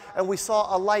sky and we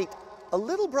saw a light a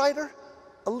little brighter,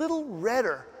 a little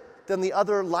redder than the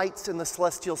other lights in the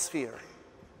celestial sphere.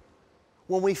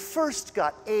 When we first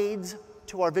got aids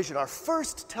to our vision, our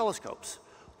first telescopes,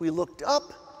 we looked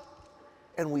up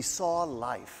and we saw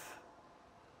life.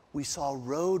 We saw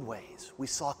roadways, we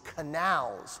saw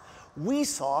canals, we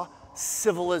saw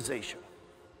civilization.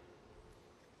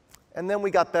 And then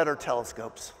we got better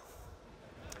telescopes.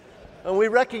 And we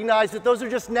recognized that those are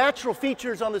just natural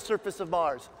features on the surface of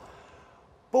Mars.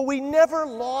 But we never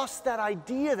lost that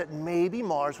idea that maybe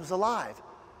Mars was alive.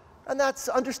 And that's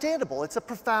understandable. It's a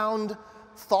profound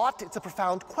thought, it's a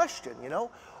profound question, you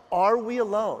know? Are we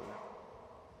alone?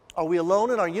 Are we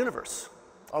alone in our universe?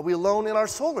 Are we alone in our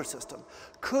solar system?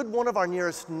 Could one of our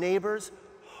nearest neighbors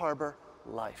harbor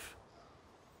life?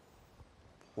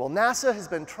 Well, NASA has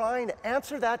been trying to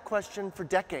answer that question for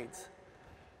decades.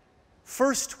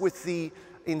 First with in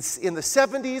the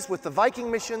 70s with the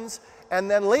Viking missions, and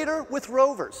then later with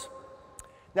rovers.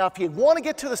 Now, if you want to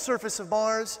get to the surface of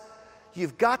Mars,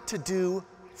 you've got to do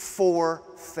 4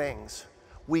 things.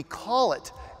 We call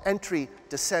it entry,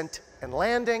 descent, and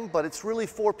landing, but it's really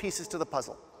 4 pieces to the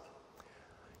puzzle.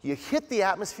 You hit the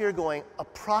atmosphere going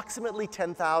approximately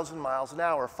 10,000 miles an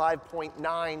hour,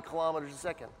 5.9 kilometers a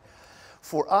second.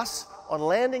 For us, on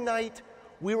landing night,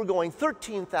 we were going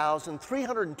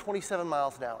 13,327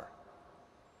 miles an hour.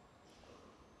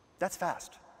 That's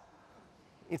fast.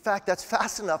 In fact, that's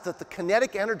fast enough that the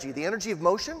kinetic energy, the energy of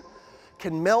motion,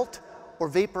 can melt or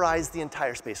vaporize the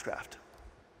entire spacecraft.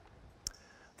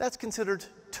 That's considered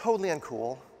totally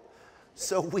uncool.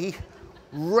 So we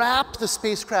wrap the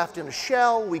spacecraft in a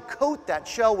shell, we coat that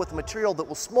shell with a material that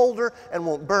will smolder and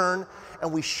won't burn,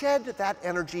 and we shed that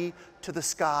energy to the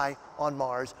sky on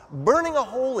Mars, burning a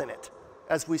hole in it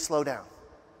as we slow down.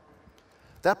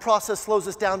 That process slows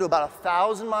us down to about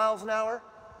 1,000 miles an hour,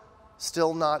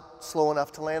 still not slow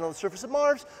enough to land on the surface of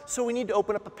Mars, so we need to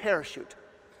open up a parachute.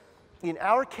 In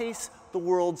our case, the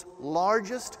world's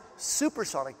largest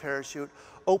supersonic parachute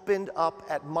opened up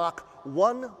at Mach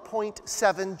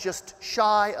 1.7, just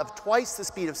shy of twice the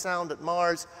speed of sound at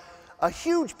Mars. A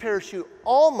huge parachute,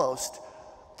 almost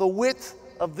the width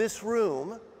of this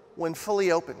room when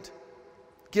fully opened,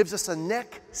 gives us a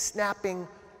neck-snapping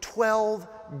 12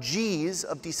 Gs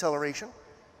of deceleration.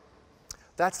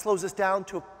 That slows us down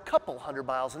to a couple hundred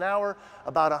miles an hour,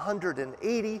 about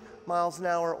 180 miles an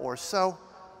hour or so.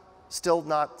 Still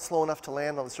not slow enough to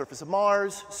land on the surface of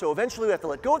Mars, so eventually we have to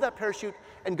let go of that parachute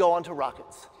and go onto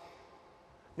rockets.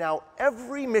 Now,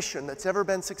 every mission that's ever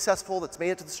been successful that's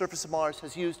made it to the surface of Mars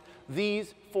has used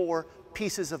these 4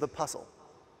 pieces of the puzzle.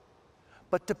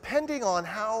 But depending on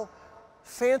how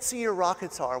fancy your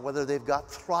rockets are, whether they've got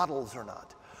throttles or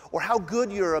not, or how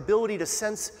good your ability to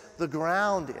sense the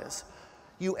ground is,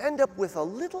 you end up with a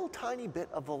little tiny bit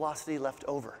of velocity left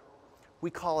over. We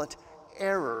call it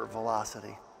error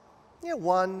velocity.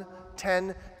 1,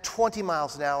 10, 20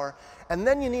 miles an hour, and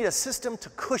then you need a system to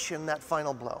cushion that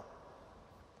final blow.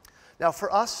 Now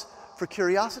for us, for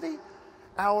Curiosity,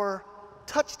 our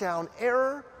touchdown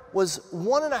error was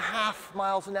 1.5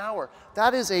 miles an hour.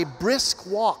 That is a brisk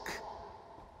walk.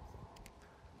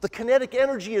 The kinetic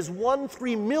energy is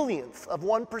 1/3 millionth of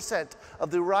 1% of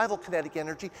the arrival kinetic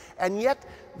energy, and yet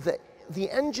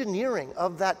the engineering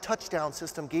of that touchdown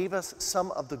system gave us some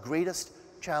of the greatest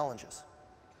challenges.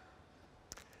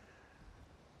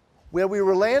 Where we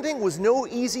were landing was no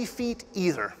easy feat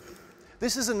either.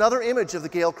 This is another image of the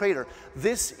Gale crater.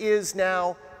 This is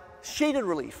now shaded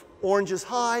relief. Orange is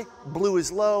high, blue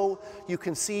is low. You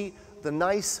can see the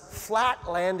nice flat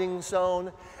landing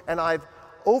zone, and I've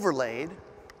overlaid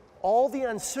all the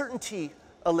uncertainty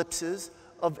ellipses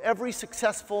of every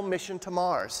successful mission to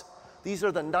Mars. These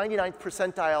are the 99th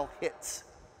percentile hits.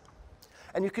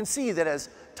 And you can see that as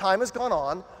time has gone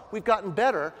on, we've gotten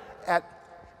better at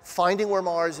finding where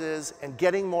Mars is and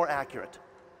getting more accurate.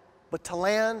 But to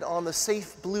land on the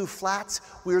safe blue flats,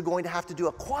 we're going to have to do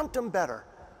a quantum better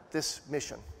this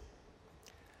mission.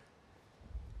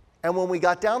 And when we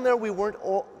got down there, we weren't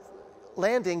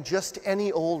landing just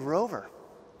any old rover.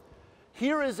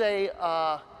 Here's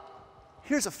a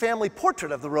family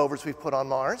portrait of the rovers we've put on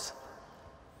Mars.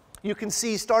 You can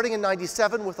see starting in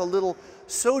 '97 with a little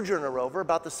Sojourner rover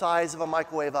about the size of a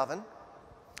microwave oven.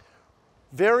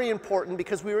 Very important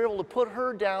because we were able to put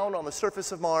her down on the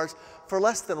surface of Mars for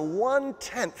less than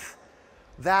 1/10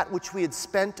 that which we had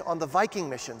spent on the Viking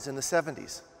missions in the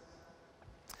 '70s.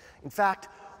 In fact,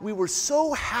 we were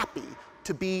so happy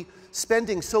to be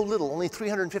spending so little, only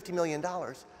 $350 million,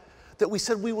 that we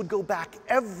said we would go back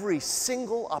every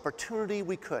single opportunity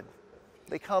we could.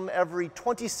 They come every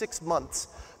 26 months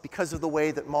because of the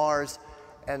way that Mars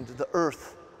and the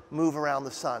Earth move around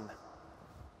the sun.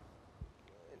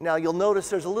 Now you'll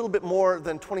notice there's a little bit more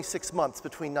than 26 months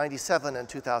between '97 and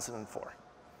 2004.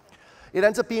 It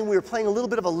ends up being we were playing a little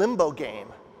bit of a limbo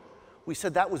game. We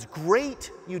said, that was great,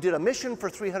 you did a mission for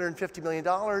 $350 million,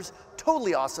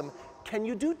 totally awesome. Can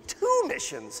you do 2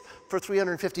 missions for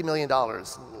 $350 million?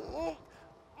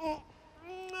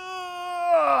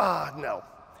 No,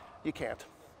 you can't.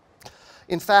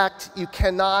 In fact, you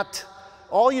cannot,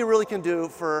 all you really can do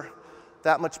for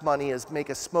that much money is make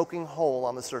a smoking hole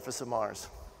on the surface of Mars.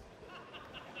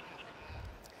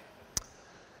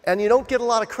 And you don't get a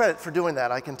lot of credit for doing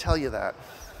that, I can tell you that.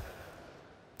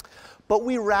 But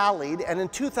we rallied, and in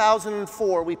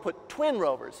 2004, we put twin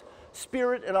rovers,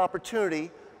 Spirit and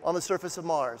Opportunity, on the surface of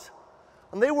Mars.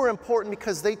 And they were important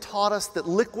because they taught us that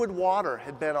liquid water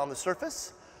had been on the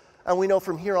surface, and we know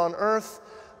from here on Earth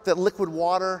that liquid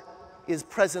water is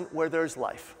present where there's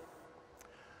life.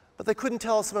 But they couldn't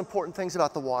tell us some important things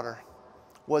about the water.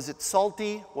 Was it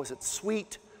salty? Was it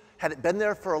sweet? Had it been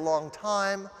there for a long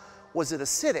time? Was it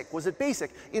acidic? Was it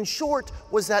basic? In short,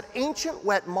 was that ancient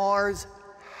wet Mars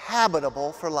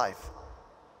habitable for life?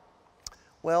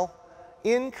 Well,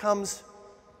 in comes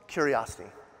Curiosity.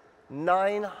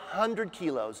 900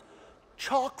 kilos,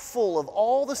 chock full of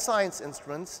all the science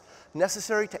instruments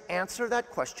necessary to answer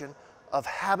that question of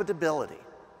habitability.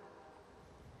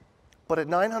 But at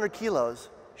 900 kilos,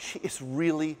 she is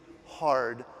really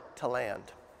hard to land.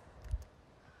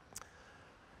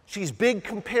 She's big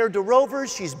compared to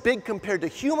rovers, she's big compared to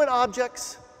human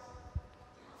objects,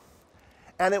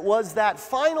 and it was that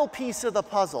final piece of the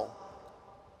puzzle,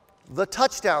 the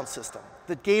touchdown system,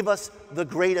 that gave us the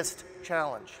greatest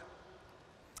challenge.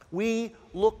 We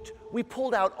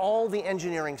pulled out all the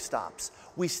engineering stops.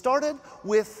 We started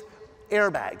with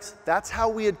airbags. That's how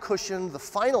we had cushioned the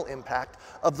final impact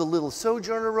of the little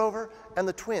Sojourner rover and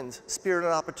the twins, Spirit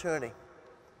and Opportunity.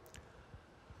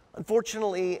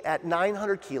 Unfortunately, at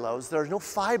 900 kilos, there are no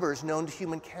fibers known to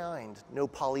humankind. No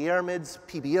polyaramids,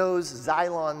 PBOs,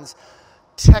 Xylons,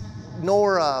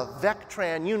 Technora,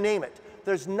 Vectran, you name it.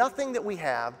 There's nothing that we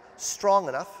have strong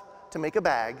enough to make a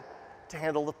bag to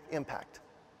handle the impact.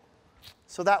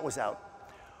 So that was out.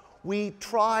 We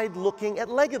tried looking at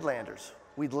legged landers.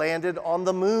 We'd landed on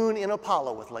the moon in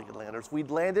Apollo with legged landers.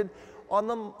 We'd landed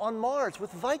on Mars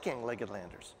with Viking legged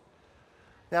landers.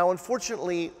 Now,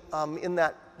 unfortunately, in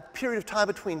that period of time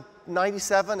between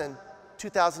 '97 and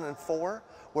 2004,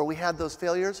 where we had those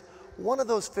failures, one of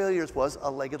those failures was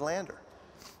a legged lander.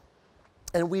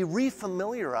 And we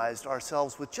refamiliarized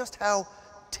ourselves with just how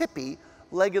tippy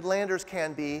legged landers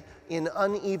can be in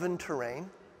uneven terrain.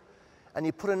 And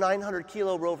you put a 900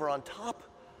 kilo rover on top,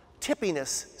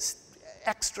 tippiness,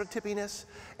 extra tippiness.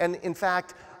 And in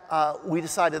fact, we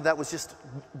decided that was just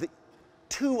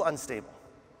too unstable.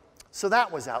 So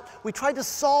that was out. We tried to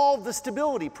solve the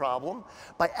stability problem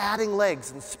by adding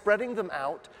legs and spreading them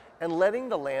out and letting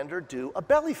the lander do a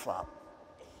belly flop.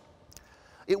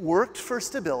 It worked for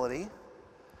stability.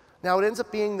 Now it ends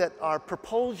up being that our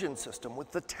propulsion system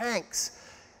with the tanks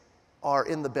are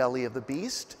in the belly of the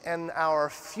beast, and our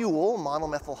fuel,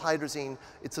 monomethylhydrazine,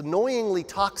 it's annoyingly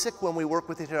toxic when we work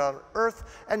with it here on Earth,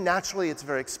 and naturally it's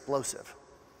very explosive.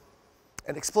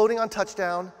 And exploding on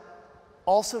touchdown,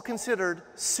 also considered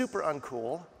super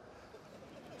uncool.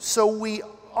 So we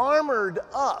armored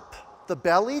up the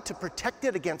belly to protect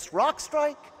it against rock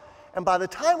strike, And by the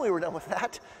time we were done with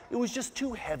that, it was just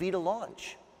too heavy to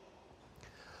launch.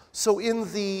 So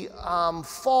in the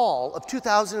fall of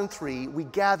 2003, we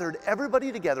gathered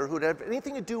everybody together who would have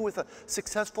anything to do with a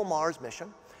successful Mars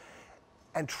mission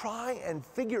and try and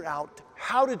figure out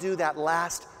how to do that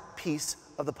last piece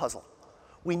of the puzzle.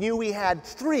 We knew we had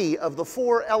 3 of the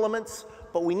 4 elements,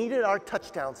 but we needed our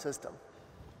touchdown system.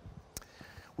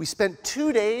 We spent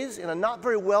 2 days in a not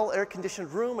very well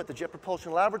air-conditioned room at the Jet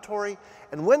Propulsion Laboratory,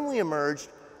 and when we emerged,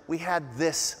 we had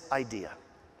this idea.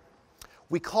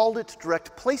 We called it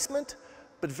direct placement,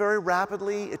 but very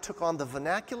rapidly it took on the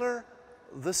vernacular,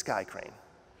 the sky crane.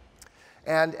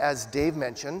 And as Dave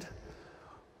mentioned,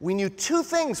 we knew 2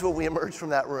 things when we emerged from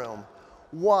that room.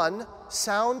 1,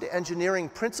 sound engineering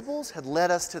principles had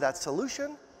led us to that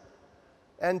solution,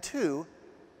 and 2,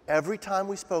 every time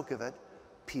we spoke of it,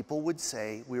 people would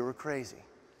say we were crazy.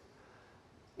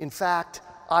 In fact,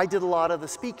 I did a lot of the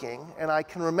speaking, and I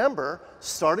can remember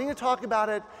starting to talk about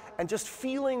it and just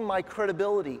feeling my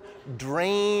credibility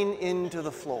drain into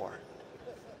the floor.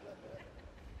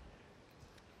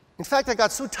 In fact, I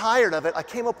got so tired of it, I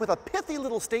came up with a pithy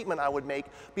little statement I would make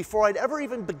before I'd ever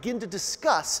even begin to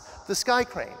discuss the sky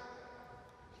crane.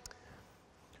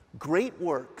 Great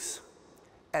works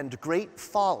and great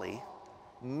folly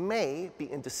may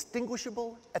be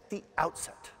indistinguishable at the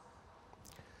outset.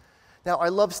 Now, I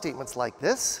love statements like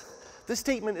this. This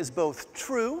statement is both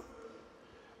true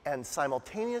and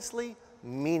simultaneously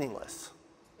meaningless.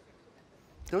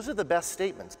 Those are the best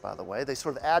statements, by the way. They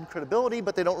sort of add credibility,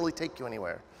 but they don't really take you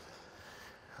anywhere.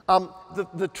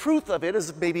 The truth of it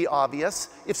is maybe obvious.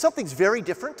 If something's very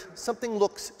different, something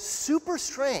looks super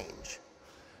strange,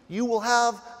 you will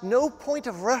have no point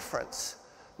of reference,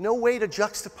 no way to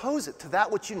juxtapose it to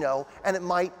that which you know, and it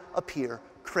might appear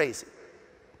crazy.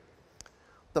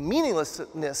 The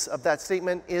meaninglessness of that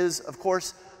statement is, of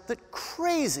course, that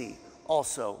crazy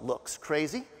also looks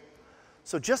crazy.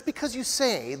 So just because you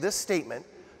say this statement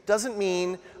doesn't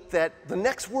mean that the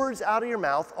next words out of your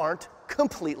mouth aren't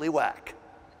completely whack.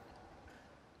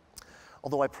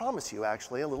 Although I promise you,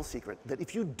 actually, a little secret, that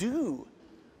if you do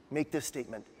make this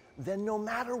statement, then no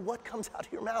matter what comes out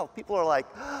of your mouth, people are like,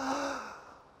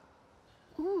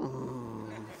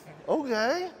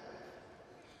 okay,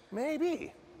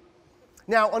 maybe.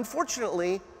 Now,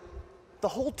 unfortunately, the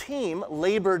whole team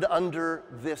labored under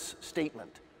this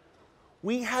statement.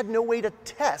 We had no way to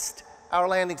test our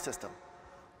landing system.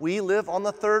 We live on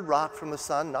the 3rd rock from the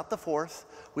sun, not the 4th.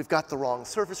 We've got the wrong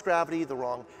surface gravity, the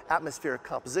wrong atmospheric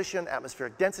composition,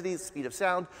 atmospheric density, speed of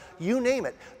sound, you name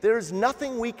it. There's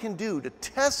nothing we can do to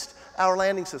test our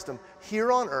landing system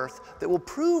here on Earth that will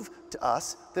prove to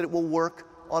us that it will work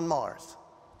on Mars.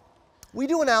 We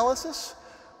do analysis,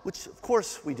 which of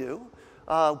course we do.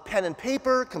 Pen and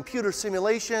paper, computer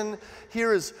simulation.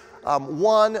 Here is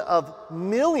one of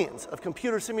millions of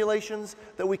computer simulations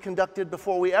that we conducted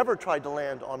before we ever tried to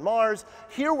land on Mars.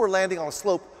 Here we're landing on a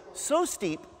slope so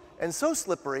steep and so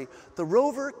slippery, the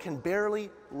rover can barely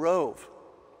rove.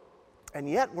 And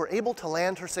yet we're able to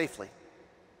land her safely.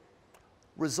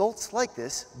 Results like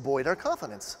this buoyed our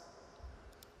confidence.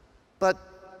 But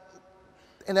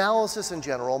analysis in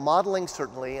general, modeling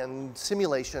certainly, and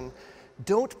simulation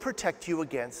don't protect you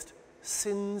against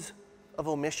sins of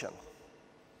omission,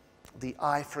 the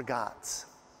I forgots.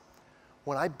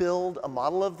 When I build a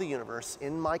model of the universe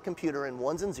in my computer in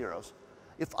ones and zeros,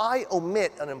 if I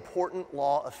omit an important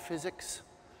law of physics,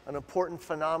 an important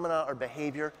phenomena or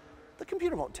behavior, the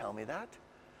computer won't tell me that.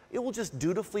 It will just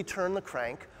dutifully turn the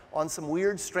crank on some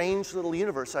weird, strange little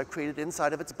universe I've created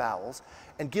inside of its bowels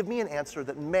and give me an answer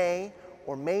that may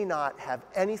or may not have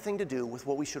anything to do with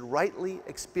what we should rightly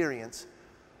experience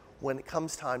when it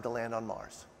comes time to land on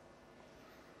Mars.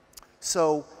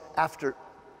 So after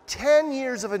 10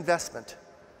 years of investment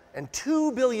and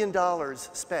 $2 billion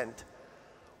spent,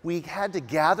 we had to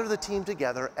gather the team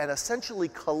together and essentially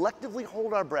collectively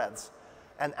hold our breaths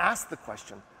and ask the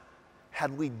question,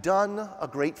 had we done a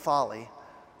great folly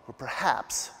or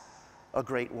perhaps a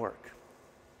great work?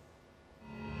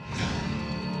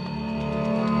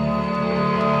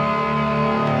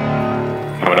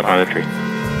 Coming up on entry.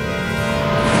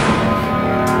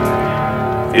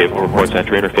 Vehicle reports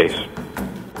entry interface.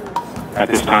 At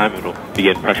this time, it will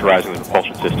begin pressurizing the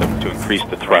propulsion system to increase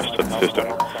the thrust of the system.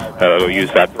 We'll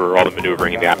use that for all the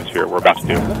maneuvering in the atmosphere we're about to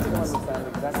do.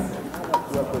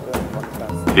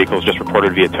 The vehicle has just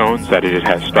reported via tones that it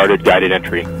has started guided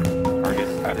entry. Target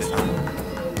at this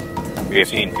time. We have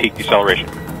seen peak deceleration.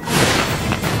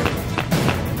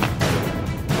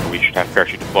 We should have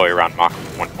parachute deploy around Mach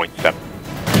 1.7.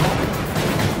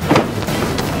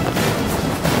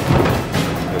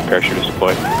 The parachute is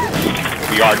deployed.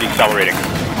 We are decelerating.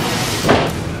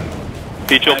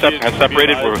 Heat shield has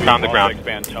separated. We're found the ground.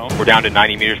 We're down to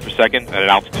 90 meters per second at an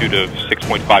altitude of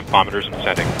 6.5 kilometers and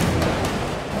descending.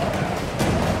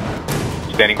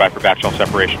 Standing by for backshell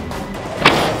separation.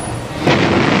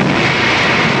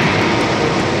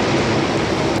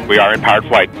 We are in powered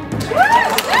flight.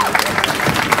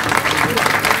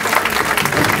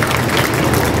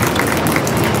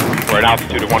 We're at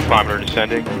altitude of 1 kilometer and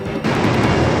descending.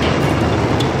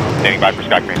 Standing by for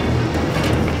sky crane.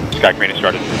 Sky crane is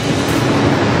started.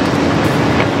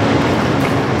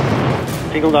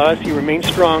 Signal to us, you remain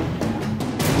strong.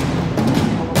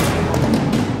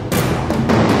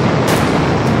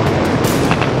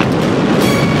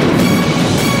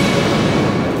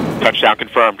 Touchdown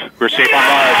confirmed. We're safe on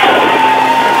Mars.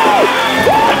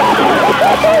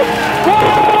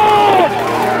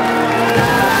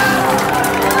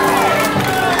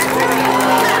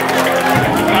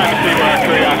 Time to see where our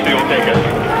curiosity will take us.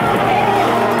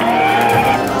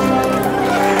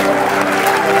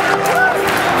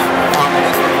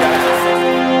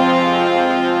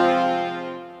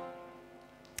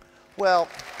 Well,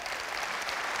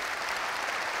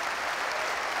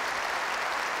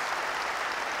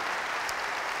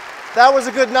 that was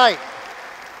a good night.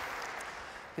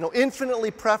 You know,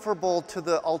 infinitely preferable to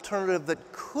the alternative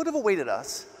that could have awaited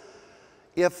us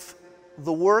if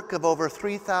the work of over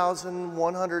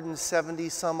 3,170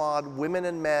 some odd women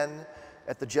and men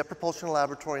at the Jet Propulsion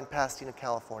Laboratory in Pasadena,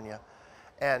 California,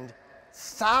 and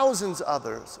thousands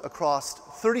others across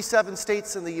 37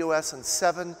 states in the US and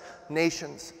 7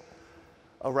 nations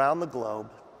around the globe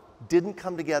didn't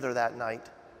come together that night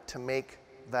to make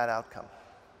that outcome.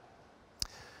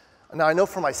 Now, I know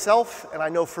for myself, and I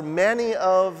know for many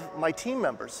of my team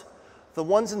members, the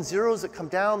ones and zeros that come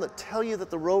down that tell you that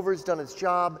the rover's done its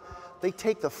job, they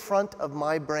take the front of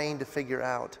my brain to figure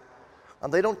out.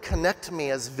 And they don't connect me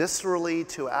as viscerally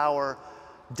to our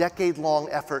decade-long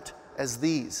effort as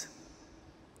these.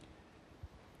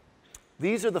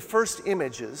 These are the first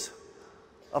images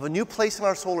of a new place in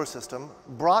our solar system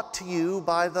brought to you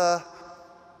by the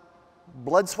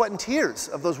blood, sweat, and tears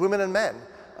of those women and men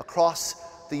across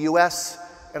the US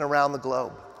and around the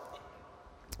globe.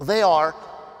 They are,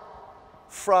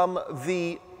 from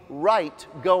the right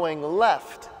going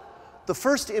left, the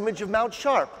first image of Mount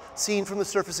Sharp seen from the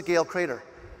surface of Gale Crater.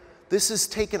 This is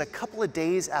taken a couple of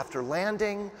days after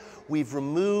landing. We've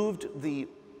removed the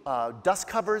dust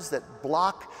covers that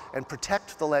block and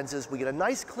protect the lenses. We get a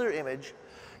nice clear image.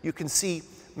 You can see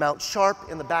Mount Sharp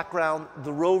in the background,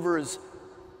 the rover's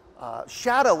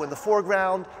shadow in the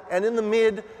foreground, and in the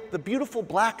mid, the beautiful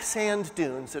black sand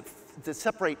dunes that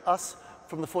separate us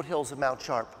from the foothills of Mount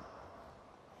Sharp.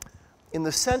 In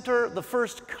the center, the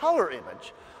first color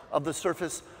image of the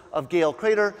surface of Gale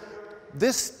Crater,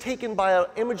 this taken by an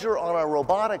imager on a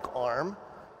robotic arm.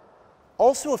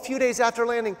 Also, a few days after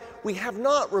landing, we have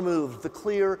not removed the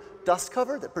clear dust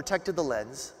cover that protected the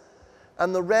lens,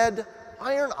 and the red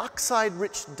iron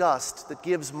oxide-rich dust that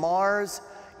gives Mars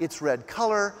its red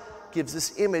color, gives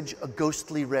this image a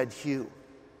ghostly red hue.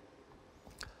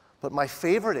 But my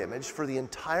favorite image for the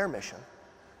entire mission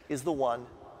is the one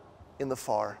in the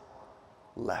far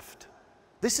left.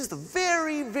 This is the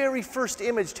very, very first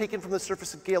image taken from the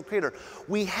surface of Gale Crater.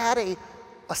 We had a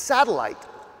satellite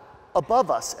above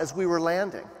us as we were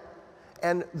landing.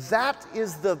 And that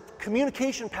is the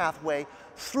communication pathway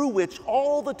through which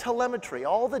all the telemetry,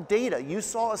 all the data you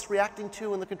saw us reacting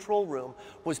to in the control room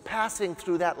was passing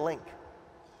through that link.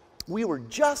 We were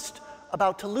just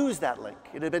about to lose that link.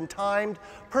 It had been timed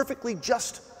perfectly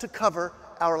just to cover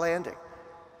our landing.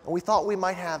 And we thought we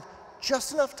might have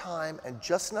just enough time and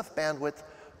just enough bandwidth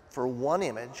for one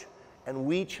image, and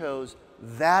we chose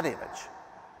that image.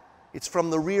 It's from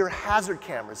the rear hazard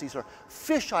cameras. These are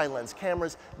fisheye lens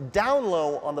cameras down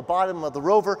low on the bottom of the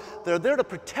rover. They're there to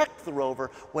protect the rover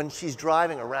when she's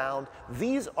driving around.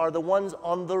 These are the ones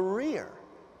on the rear.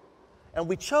 And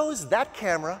we chose that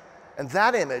camera and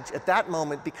that image at that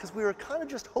moment because we were kind of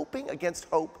just hoping against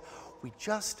hope we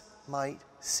just might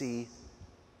see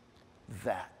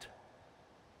that.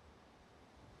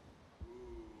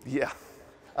 Yeah,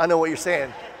 I know what you're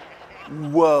saying.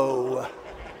 Whoa.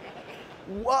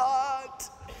 What?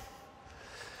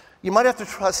 You might have to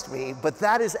trust me, but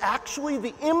that is actually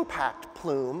the impact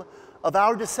plume of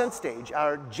our descent stage,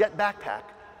 our jet backpack,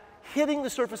 hitting the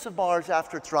surface of Mars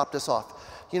after it's dropped us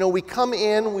off. You know, we come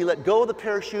in, we let go of the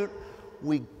parachute,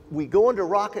 we go into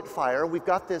rocket fire. We've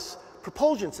got this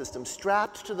propulsion system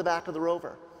strapped to the back of the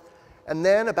rover. And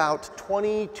then about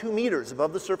 22 meters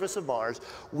above the surface of Mars,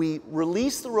 we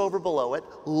release the rover below it,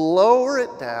 lower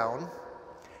it down.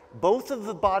 Both of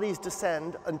the bodies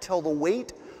descend until the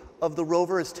weight of the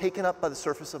rover is taken up by the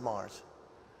surface of Mars.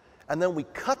 And then we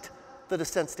cut the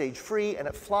descent stage free, and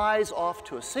it flies off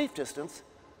to a safe distance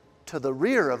to the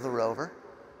rear of the rover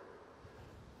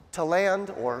to land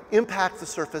or impact the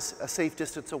surface a safe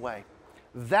distance away.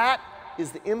 That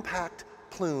is the impact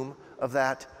plume of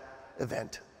that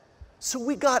event. So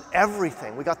we got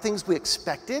everything. We got things we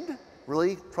expected,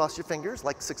 really cross your fingers,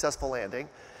 like successful landing,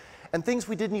 and things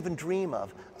we didn't even dream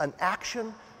of, an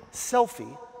action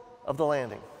selfie of the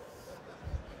landing.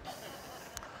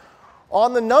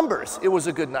 On the numbers, it was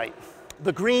a good night.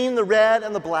 The green, the red,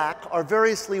 and the black are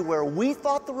variously where we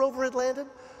thought the rover had landed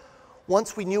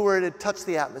once we knew where it had touched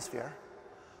the atmosphere,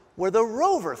 where the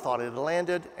rover thought it had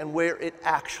landed, and where it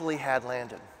actually had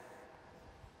landed.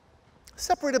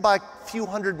 Separated by a few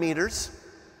hundred meters.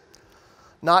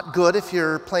 Not good if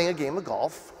you're playing a game of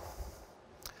golf.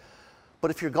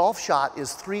 But if your golf shot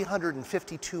is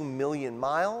 352 million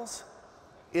miles,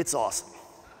 it's awesome.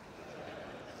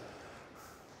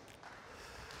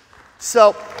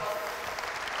 So,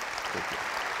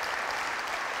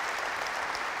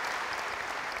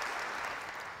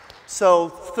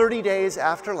 30 days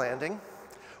after landing,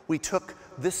 we took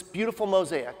this beautiful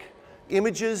mosaic,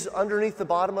 images underneath the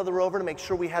bottom of the rover to make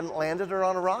sure we hadn't landed it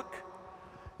on a rock.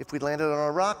 If we'd landed on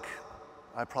a rock,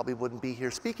 I probably wouldn't be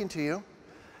here speaking to you.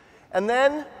 And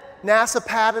then NASA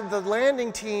patted the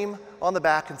landing team on the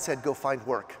back and said, go find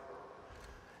work.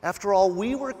 After all,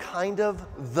 we were kind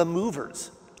of the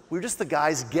movers. We were just the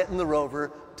guys getting the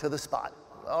rover to the spot.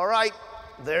 All right,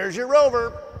 there's your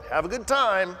rover. Have a good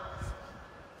time.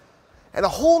 And a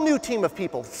whole new team of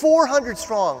people, 400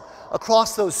 strong,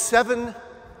 across those 7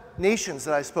 nations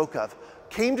that I spoke of,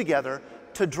 came together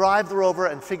to drive the rover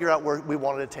and figure out where we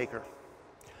wanted to take her.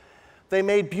 They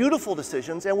made beautiful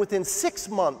decisions, and within 6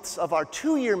 months of our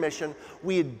 2-year mission,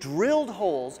 we had drilled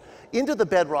holes into the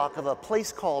bedrock of a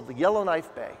place called the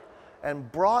Yellowknife Bay and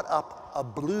brought up a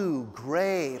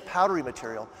blue-gray powdery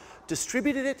material,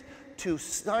 distributed it to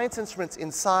science instruments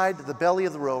inside the belly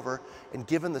of the rover, and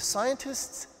given the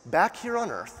scientists back here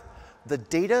on Earth the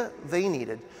data they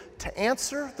needed to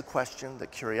answer the question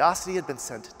that Curiosity had been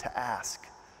sent to ask.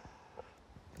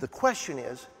 The question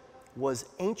is, was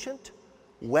ancient,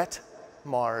 wet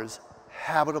Mars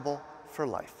habitable for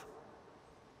life?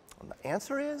 And the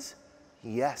answer is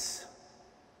yes.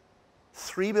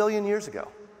 3 billion years ago,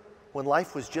 when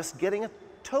life was just getting a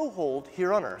toehold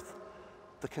here on Earth,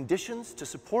 the conditions to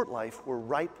support life were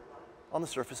ripe on the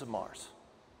surface of Mars.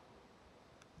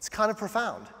 It's kind of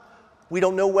profound. We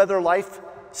don't know whether life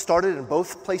started in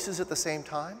both places at the same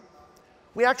time.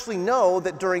 We actually know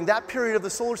that during that period of the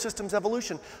solar system's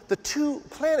evolution, the 2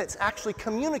 planets actually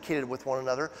communicated with one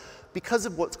another because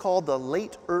of what's called the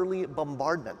late early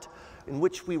bombardment, in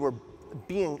which we were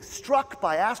being struck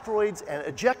by asteroids and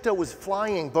ejecta was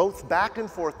flying both back and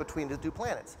forth between the 2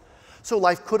 planets. So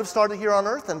life could have started here on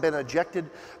Earth and been ejected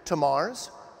to Mars,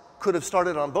 could have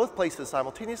started on both places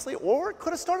simultaneously, or it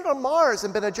could have started on Mars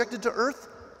and been ejected to Earth,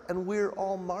 and we're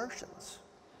all Martians.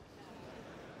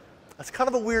 That's kind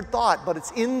of a weird thought, but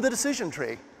it's in the decision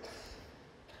tree.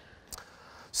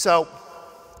 So,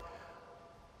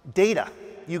 data.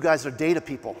 You guys are data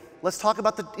people. Let's talk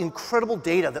about the incredible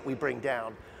data that we bring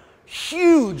down.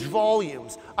 Huge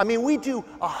volumes. I mean, we do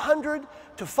 100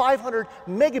 to 500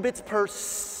 megabits per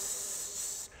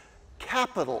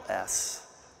capital S,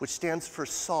 which stands for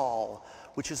Sol,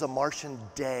 which is a Martian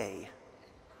day.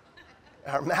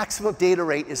 Our maximum data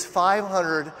rate is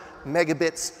 500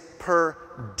 megabits per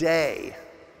day.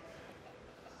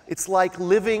 It's like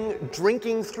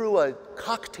drinking through a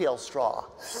cocktail straw.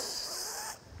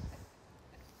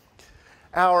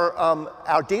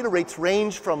 Our data rates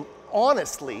range from,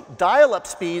 honestly, dial-up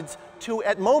speeds to,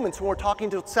 at moments when we're talking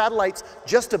to satellites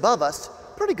just above us,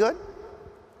 pretty good.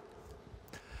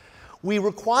 We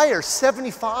require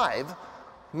 75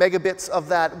 megabits of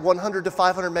that 100 to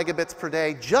 500 megabits per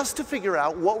day just to figure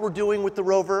out what we're doing with the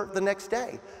rover the next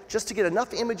day, just to get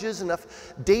enough images,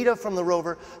 enough data from the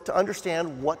rover to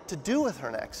understand what to do with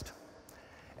her next.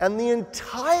 And the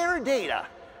entire data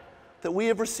that we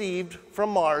have received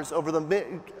from Mars over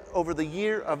the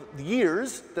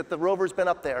years that the rover's been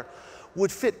up there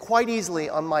would fit quite easily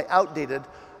on my outdated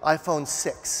iPhone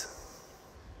 6.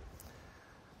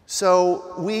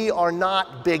 So we are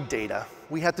not big data.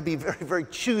 We have to be very, very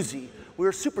choosy.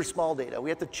 We're super small data. We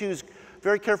have to choose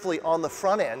very carefully on the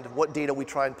front end what data we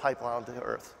try and pipeline to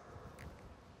Earth.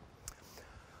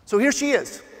 So here she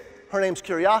is. Her name's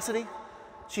Curiosity.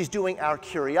 She's doing our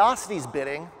Curiosity's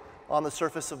bidding on the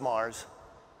surface of Mars.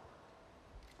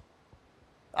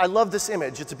 I love this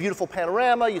image. It's a beautiful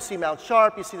panorama. You see Mount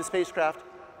Sharp, you see the spacecraft.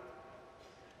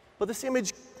 But this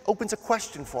image opens a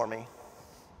question for me.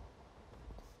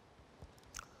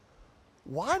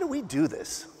 why do we do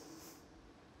this?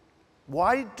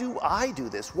 Why do I do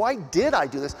this? Why did I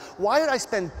do this? Why did I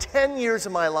spend 10 years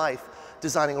of my life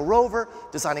designing a rover,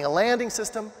 designing a landing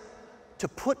system, to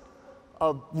put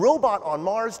a robot on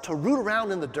Mars to root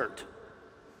around in the dirt?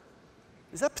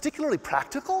 Is that particularly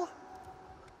practical?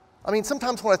 I mean,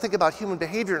 sometimes when I think about human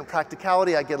behavior and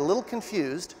practicality, I get a little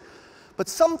confused. But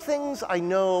some things I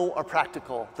know are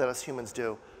practical that us humans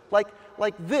do. Like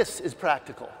this is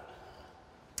practical.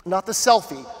 Not the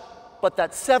selfie, but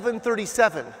that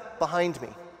 737 behind me.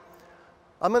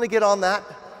 I'm going to get on that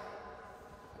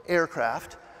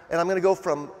aircraft, and I'm going to go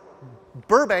from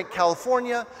Burbank,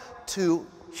 California, to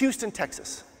Houston,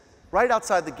 Texas, right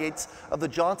outside the gates of the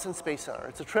Johnson Space Center.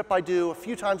 It's a trip I do a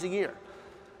few times a year.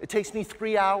 It takes me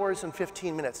 3 hours and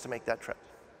 15 minutes to make that trip.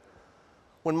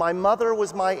 When my mother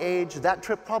was my age, that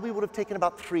trip probably would have taken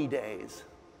about 3 days.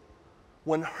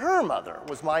 When her mother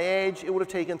was my age, it would have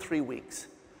taken 3 weeks.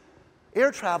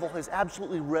 Air travel has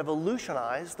absolutely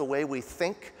revolutionized the way we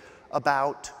think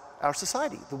about our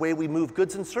society, the way we move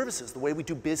goods and services, the way we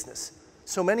do business.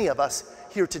 So many of us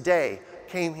here today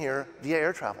came here via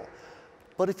air travel.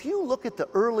 But if you look at the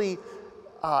early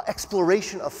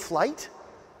exploration of flight,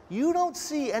 you don't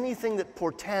see anything that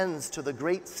portends to the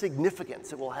great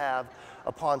significance it will have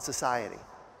upon society.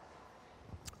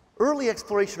 Early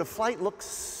exploration of flight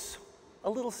looks a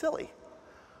little silly.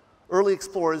 Early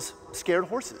explorers scared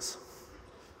horses.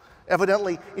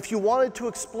 Evidently, if you wanted to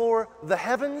explore the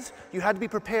heavens, you had to be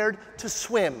prepared to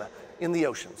swim in the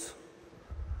oceans.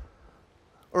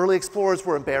 Early explorers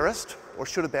were embarrassed, or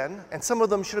should have been, and some of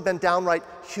them should have been downright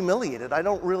humiliated. I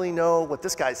don't really know what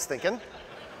this guy's thinking.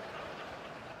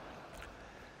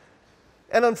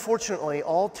 And unfortunately,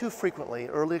 all too frequently,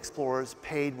 early explorers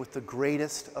paid with the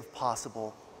greatest of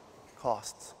possible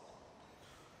costs.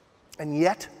 And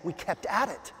yet, we kept at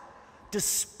it.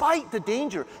 Despite the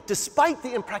danger, despite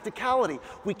the impracticality,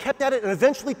 we kept at it and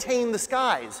eventually tamed the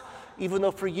skies, even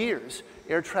though for years,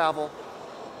 air travel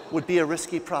would be a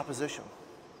risky proposition.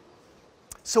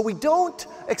 So we don't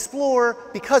explore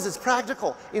because it's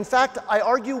practical. In fact, I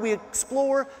argue we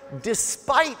explore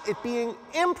despite it being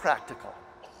impractical.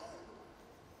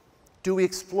 Do we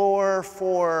explore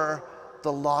for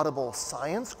the laudable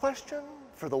science question?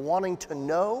 For the wanting to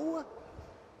know?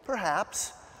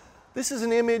 Perhaps. This is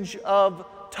an image of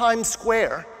Times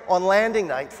Square on landing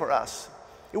night for us.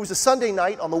 It was a Sunday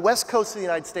night on the west coast of the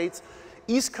United States.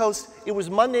 East Coast, it was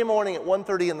Monday morning at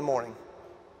 1:30 in the morning.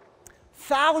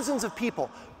 Thousands of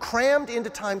people crammed into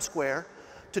Times Square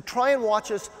to try and watch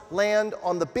us land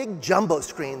on the big jumbo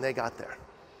screen they got there.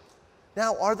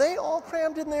 Now, are they all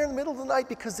crammed in there in the middle of the night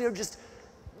because they're just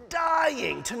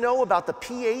dying to know about the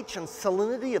pH and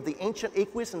salinity of the ancient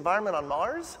aqueous environment on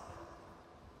Mars?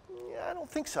 Yeah, I don't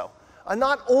think so.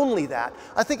 Not only that,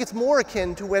 I think it's more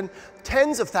akin to when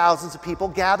tens of thousands of people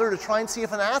gather to try and see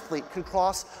if an athlete can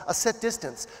cross a set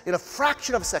distance in a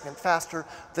fraction of a second faster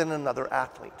than another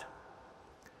athlete.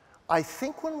 I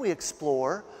think when we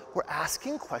explore, we're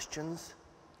asking questions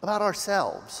about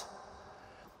ourselves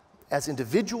as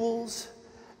individuals,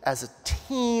 as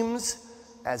teams,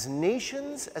 as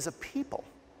nations, as a people.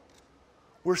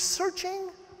 We're searching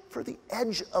for the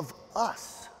edge of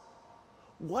us.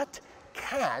 What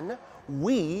can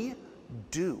we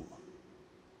do?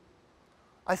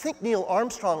 I think Neil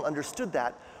Armstrong understood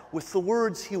that with the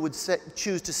words he would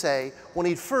choose to say when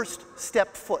he'd first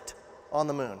stepped foot on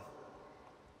the moon.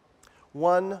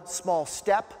 One small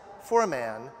step for a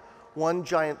man, one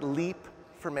giant leap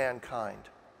for mankind.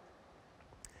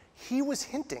 He was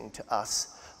hinting to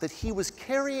us that he was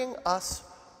carrying us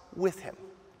with him,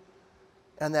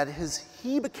 and that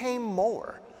he became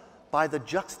more by the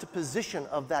juxtaposition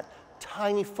of that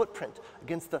tiny footprint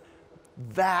against the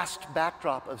vast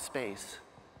backdrop of space.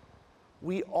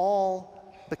 We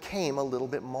all became a little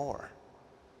bit more.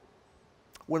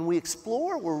 When we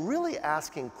explore, we're really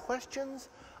asking questions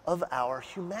of our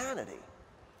humanity.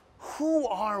 Who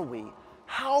are we?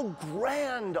 How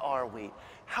grand are we?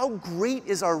 How great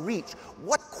is our reach?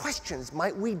 What questions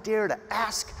might we dare to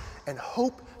ask and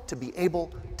hope to be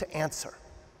able to answer?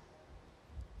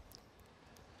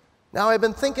 Now, I've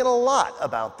been thinking a lot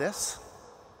about this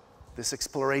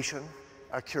exploration,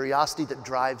 our curiosity that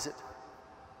drives it,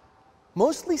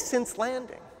 mostly since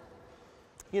landing.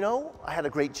 You know, I had a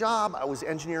great job, I was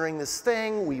engineering this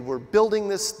thing, we were building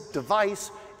this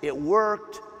device, it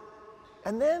worked,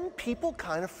 and then people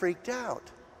kind of freaked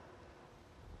out.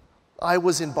 I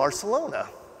was in Barcelona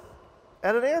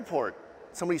at an airport.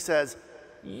 Somebody says,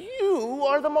 "You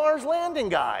are the Mars landing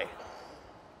guy."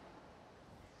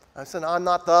 I said, "I'm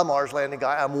not the Mars landing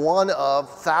guy. I'm one of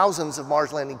thousands of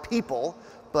Mars landing people,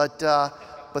 but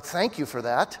thank you for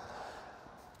that."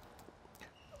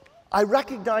 I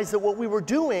recognized that what we were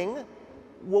doing,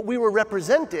 what we were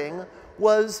representing,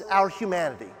 was our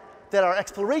humanity. That our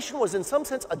exploration was in some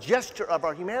sense a gesture of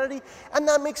our humanity, and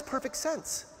that makes perfect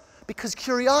sense. Because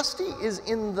curiosity is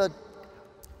in the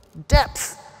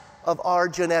depth of our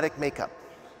genetic makeup.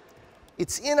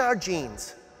 It's in our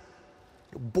genes.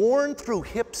 Born through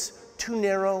hips too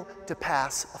narrow to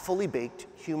pass a fully baked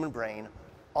human brain,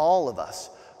 all of us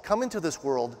come into this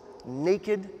world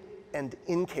naked and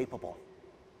incapable.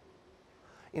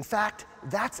 In fact,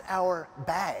 that's our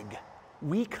bag.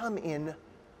 We come in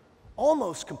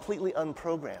almost completely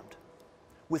unprogrammed,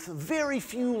 with very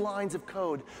few lines of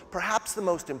code. Perhaps the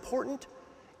most important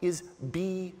is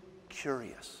be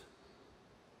curious.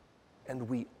 And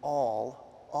we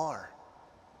all are.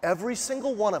 Every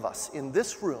single one of us in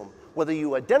this room, whether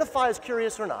you identify as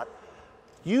curious or not,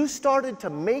 you started to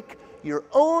make your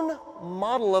own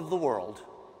model of the world,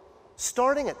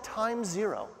 starting at time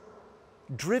zero,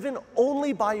 driven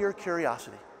only by your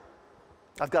curiosity.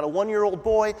 I've got a 1-year-old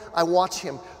boy. I watch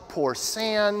him pour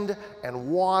sand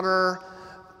and water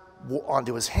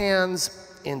onto his hands,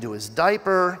 into his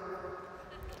diaper,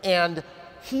 and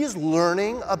he's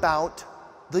learning about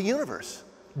the universe,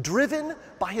 driven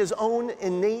by his own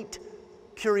innate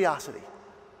curiosity.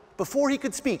 Before he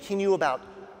could speak, he knew about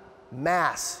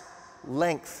mass,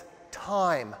 length,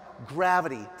 time,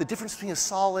 gravity, the difference between a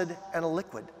solid and a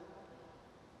liquid.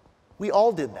 We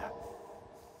all did that.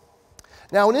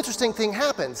 Now, an interesting thing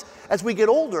happens. As we get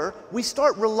older, we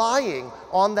start relying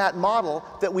on that model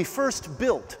that we first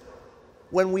built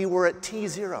when we were at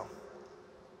T0.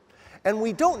 And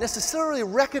we don't necessarily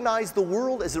recognize the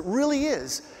world as it really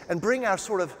is and bring our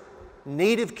sort of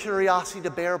native curiosity to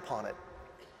bear upon it.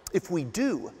 If we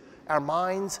do, our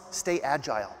minds stay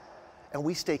agile and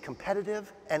we stay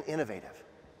competitive and innovative.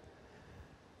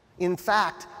 In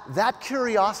fact, that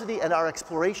curiosity and our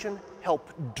exploration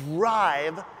help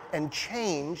drive and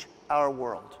change our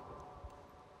world.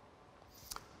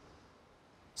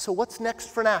 So what's next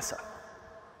for NASA?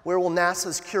 Where will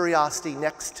NASA's curiosity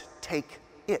next take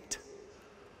it?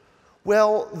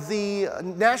 Well, the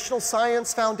National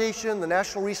Science Foundation, the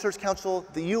National Research Council,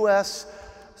 the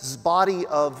US's body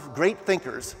of great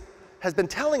thinkers has been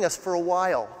telling us for a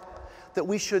while that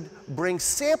we should bring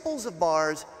samples of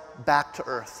Mars back to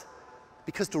Earth.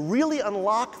 Because to really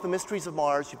unlock the mysteries of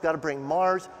Mars, you've got to bring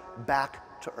Mars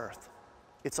back to Earth.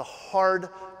 It's a hard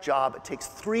job. It takes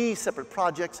 3 separate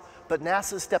projects, but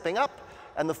NASA is stepping up,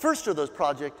 and the first of those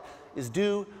projects is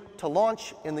due to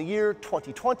launch in the year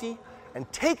 2020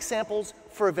 and take samples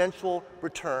for eventual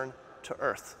return to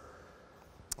Earth.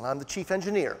 I'm the chief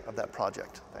engineer of that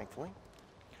project, thankfully.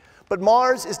 But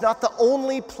Mars is not the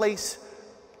only place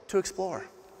to explore.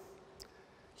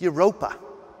 Europa,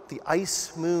 the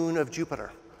ice moon of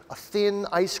Jupiter, a thin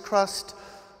ice crust,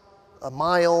 a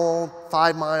mile,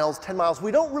 5 miles, 10 miles.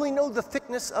 We don't really know the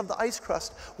thickness of the ice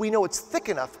crust. We know it's thick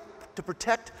enough to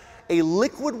protect a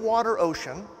liquid water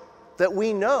ocean that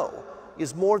we know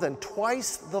is more than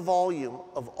twice the volume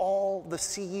of all the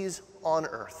seas on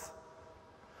Earth.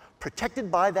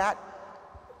 Protected by that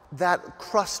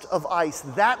crust of ice,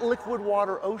 that liquid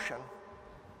water ocean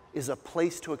is a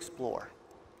place to explore.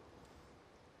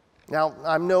 Now,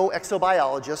 I'm no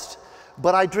exobiologist,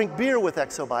 but I drink beer with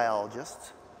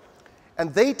exobiologists.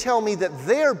 And they tell me that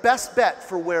their best bet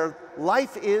for where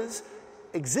life is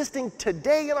existing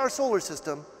today in our solar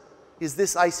system is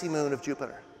this icy moon of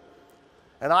Jupiter.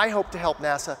 And I hope to help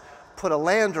NASA put a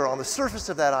lander on the surface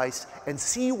of that ice and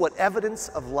see what evidence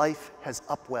of life has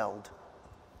upwelled.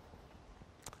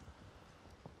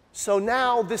 So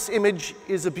now this image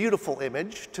is a beautiful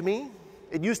image to me.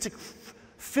 It used to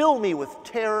fill me with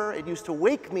terror. It used to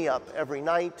wake me up every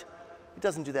night. It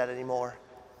doesn't do that anymore.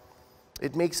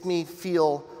 It makes me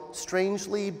feel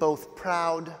strangely both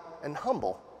proud and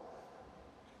humble.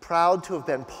 Proud to have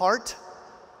been part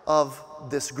of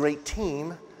this great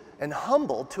team, and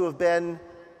humbled to have been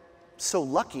so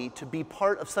lucky to be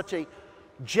part of such a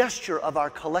gesture of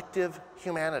our collective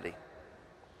humanity.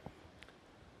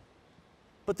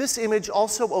 But this image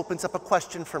also opens up a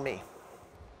question for me.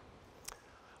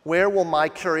 Where will my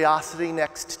curiosity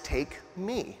next take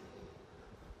me?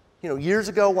 You know, years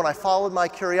ago when I followed my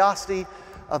curiosity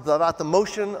about the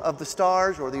motion of the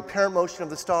stars or the apparent motion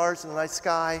of the stars in the night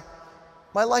sky,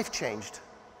 my life changed.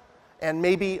 And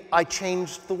maybe I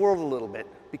changed the world a little bit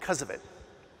because of it.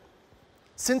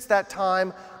 Since that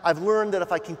time, I've learned that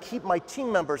if I can keep my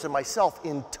team members and myself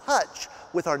in touch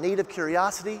with our native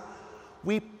curiosity,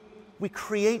 we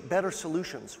create better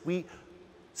solutions. We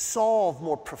solve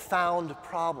more profound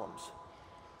problems.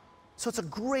 So it's a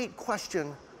great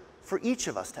question for each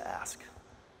of us to ask.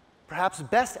 Perhaps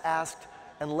best asked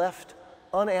and left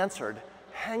unanswered,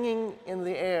 hanging in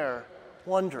the air,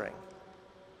 wondering,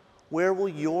 where will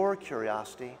your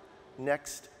curiosity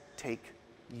next take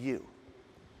you?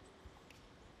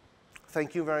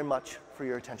 Thank you very much for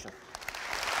your attention.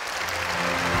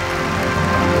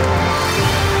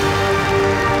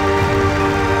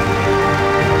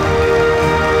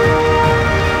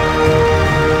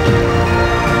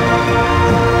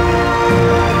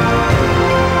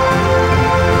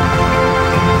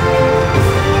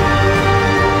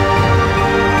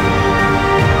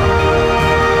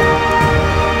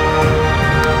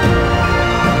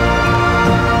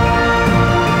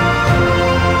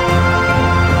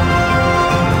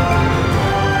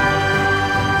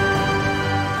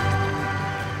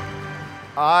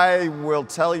 I will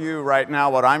tell you right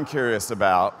now what I'm curious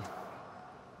about.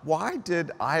 Why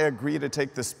did I agree to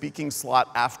take the speaking slot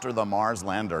after the Mars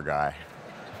lander guy?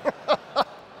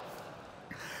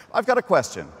 I've got a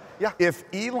question. Yeah. If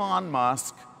Elon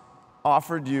Musk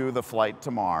offered you the flight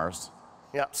to Mars,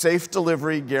 Yeah. safe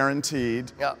delivery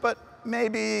guaranteed, Yeah. but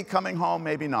maybe coming home,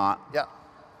 maybe not. Yeah.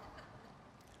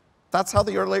 That's how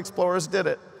the early explorers did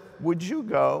it. Would you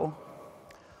go?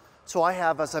 So I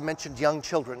have, as I mentioned, young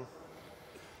children.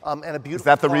 And a beautiful Is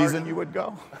that the garden. reason you would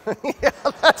go? Yeah,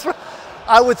 that's right.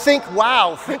 I would think,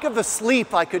 wow, think of the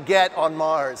sleep I could get on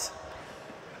Mars.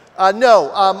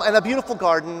 No, and a beautiful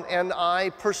garden, and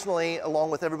I personally, along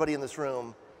with everybody in this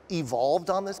room, evolved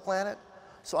on this planet,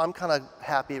 so I'm kind of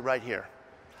happy right here.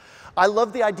 I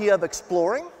love the idea of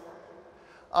exploring,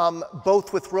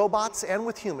 both with robots and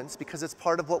with humans, because it's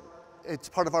part of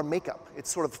our makeup.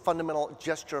 It's sort of a fundamental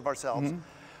gesture of ourselves. Mm-hmm.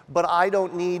 But I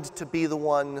don't need to be the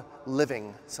one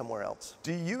living somewhere else.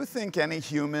 Do you think any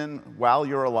human, while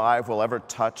you're alive, will ever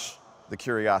touch the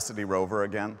Curiosity rover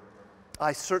again?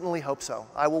 I certainly hope so.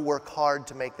 I will work hard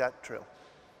to make that true.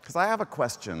 Because I have a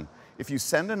question. If you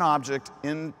send an object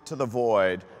into the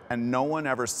void and no one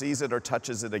ever sees it or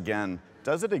touches it again,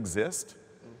 does it exist?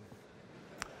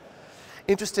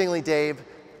 Interestingly, Dave,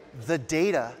 the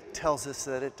data tells us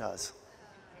that it does.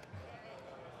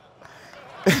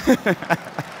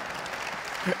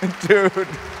 Dude.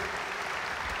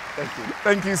 Thank you.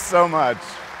 Thank you so much.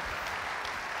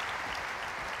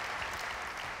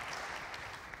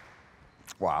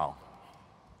 Wow.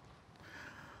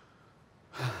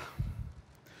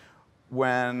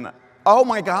 Oh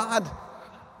my God.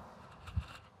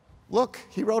 Look,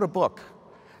 he wrote a book.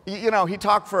 You know,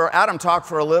 Adam talked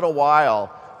for a little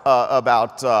while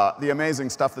about the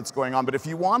amazing stuff that's going on, but if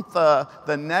you want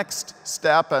the next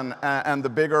step and the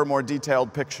bigger, more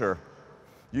detailed picture,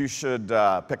 you should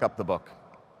pick up the book.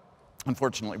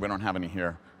 Unfortunately, we don't have any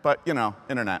here, but you know,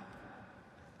 internet,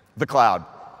 the cloud.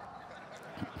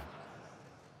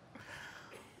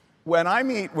 When I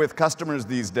meet with customers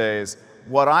these days,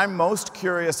 what I'm most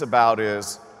curious about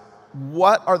is,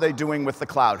 what are they doing with the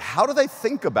cloud? How do they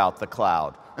think about the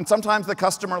cloud? And sometimes the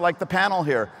customer, like the panel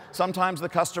here, sometimes the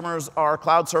customers are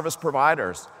cloud service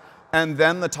providers. And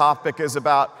then the topic is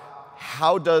about,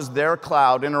 how does their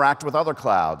cloud interact with other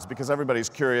clouds? Because everybody's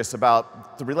curious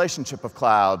about the relationship of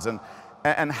clouds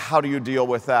and how do you deal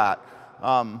with that?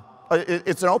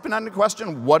 It's an open-ended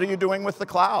question. What are you doing with the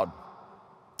cloud?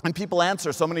 And people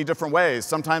answer so many different ways.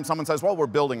 Sometimes someone says, well, we're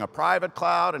building a private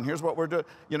cloud and here's what we're doing.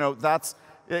 You know,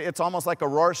 it's almost like a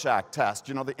Rorschach test,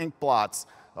 you know, the ink blots.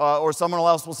 Or someone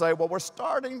else will say, well, we're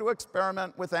starting to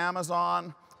experiment with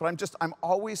Amazon. But I'm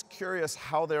always curious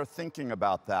how they're thinking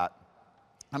about that.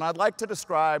 And I'd like to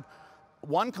describe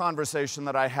one conversation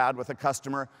that I had with a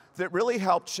customer that really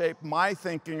helped shape my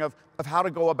thinking of how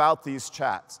to go about these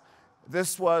chats.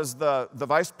 This was the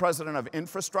vice president of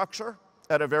infrastructure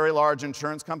at a very large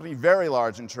insurance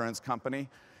company.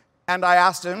 And I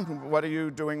asked him, what are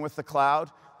you doing with the cloud?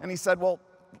 And he said, well,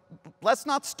 let's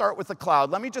not start with the cloud.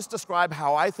 Let me just describe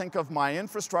how I think of my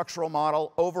infrastructural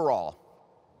model overall.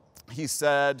 He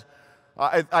said,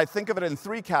 I think of it in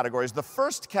 3 categories. The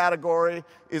first category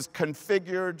is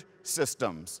configured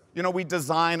systems. You know, we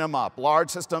design them up. Large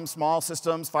systems, small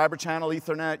systems, fiber channel,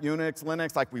 Ethernet, Unix,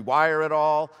 Linux, like we wire it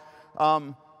all.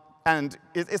 And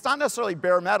it's not necessarily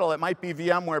bare metal. It might be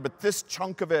VMware, but this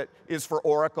chunk of it is for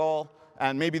Oracle.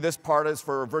 And maybe this part is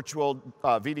for virtual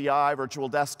VDI, virtual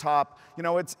desktop. You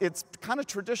know, it's kind of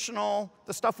traditional,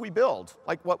 the stuff we build,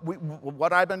 like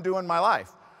what I've been doing in my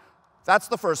life. That's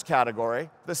the first category.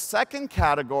 The second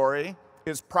category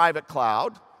is private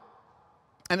cloud.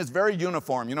 And it's very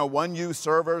uniform. You know, 1U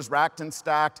servers, racked and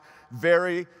stacked,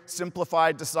 very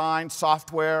simplified design,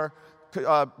 software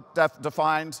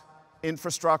defined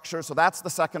infrastructure. So that's the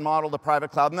second model, the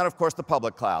private cloud. And then, of course, the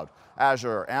public cloud,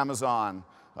 Azure, Amazon,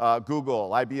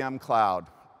 Google, IBM Cloud.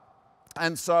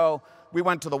 And so we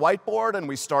went to the whiteboard and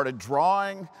we started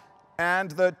drawing.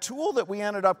 And the tool that we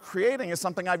ended up creating is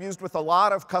something I've used with a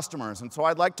lot of customers. And so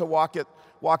I'd like to walk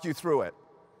you through it.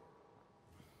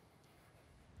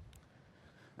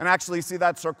 And actually, see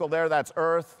that circle there? That's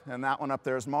Earth. And that one up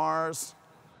there is Mars.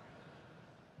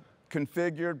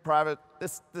 Configured, private.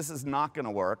 This is not going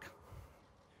to work.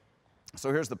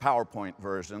 So here's the PowerPoint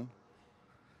version.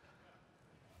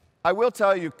 I will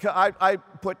tell you, I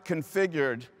put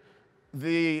configured.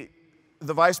 The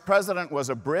vice president was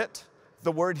a Brit.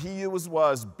 The word he used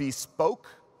was bespoke,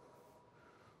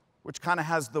 which kind of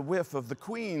has the whiff of the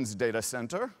Queen's data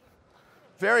center.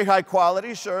 Very high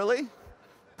quality, surely.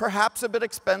 Perhaps a bit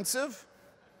expensive.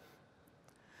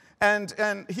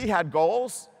 And he had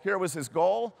goals. Here was his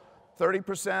goal.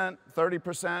 30%,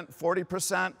 30%,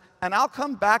 40%, and I'll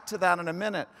come back to that in a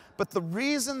minute. But the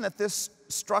reason that this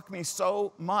struck me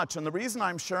so much, and the reason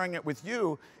I'm sharing it with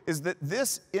you, is that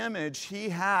this image he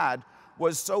had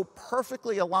was so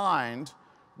perfectly aligned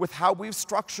with how we've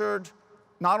structured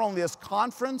not only this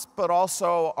conference, but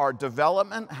also our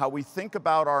development, how we think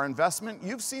about our investment.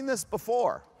 You've seen this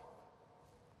before.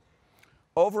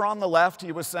 Over on the left,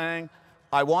 he was saying,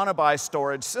 I want to buy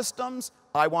storage systems,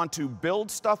 I want to build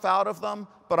stuff out of them,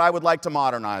 but I would like to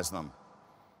modernize them.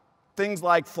 Things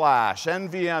like flash,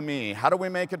 NVMe, how do we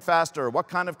make it faster, what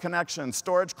kind of connection,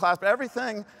 storage class,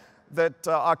 everything that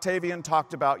Octavian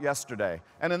talked about yesterday.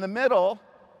 And in the middle,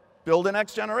 build a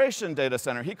next generation data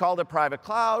center. He called it private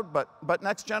cloud, but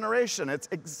next generation. It's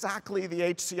exactly the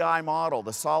HCI model,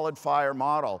 the solid fire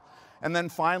model. And then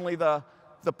finally, the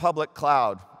public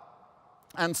cloud.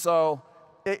 And so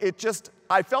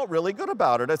I felt really good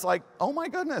about it. It's like, oh my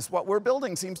goodness, what we're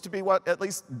building seems to be what at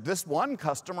least this one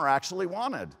customer actually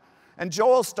wanted. And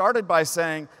Joel started by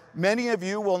saying, many of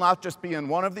you will not just be in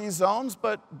one of these zones,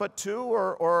 but two,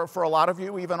 or for a lot of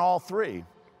you, even all three.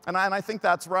 And I think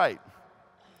that's right.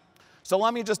 So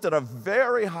let me just at a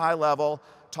very high level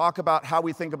talk about how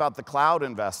we think about the cloud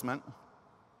investment.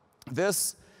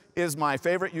 This is my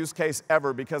favorite use case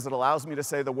ever because it allows me to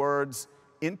say the words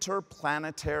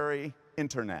interplanetary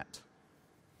internet.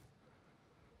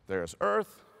 There's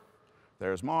Earth,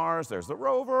 there's Mars, there's the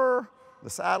rover, the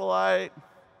satellite,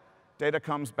 data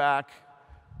comes back.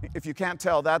 If you can't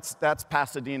tell, that's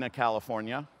Pasadena,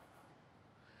 California.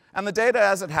 And the data,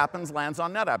 as it happens, lands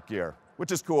on NetApp gear,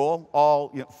 which is cool, all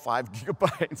 5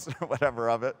 gigabytes or whatever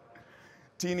of it,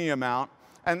 teeny amount.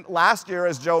 And last year,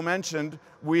 as Joe mentioned,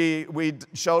 we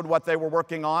showed what they were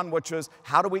working on, which was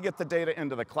how do we get the data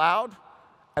into the cloud?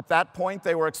 At that point,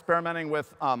 they were experimenting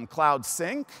with Cloud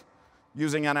Sync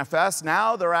using NFS.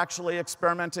 Now they're actually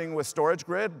experimenting with Storage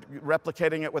Grid,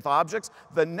 replicating it with objects.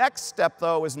 The next step,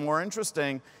 though, is more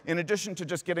interesting. In addition to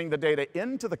just getting the data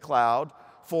into the cloud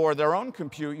for their own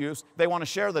compute use, they want to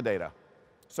share the data.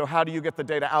 So how do you get the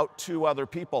data out to other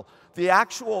people?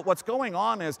 What's going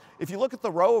on is, if you look at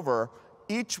the rover,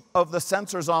 each of the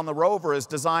sensors on the rover is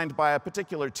designed by a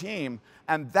particular team,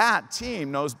 and that team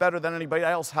knows better than anybody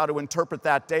else how to interpret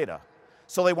that data.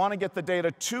 So they want to get the data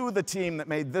to the team that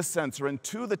made this sensor and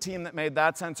to the team that made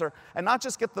that sensor, and not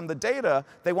just get them the data,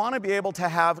 they want to be able to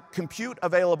have compute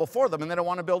available for them, and they don't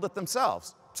want to build it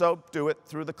themselves. So do it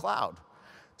through the cloud.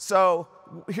 So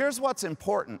here's what's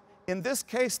important. In this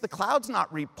case, the cloud's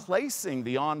not replacing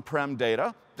the on-prem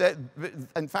data.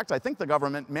 In fact, I think the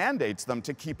government mandates them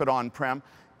to keep it on-prem.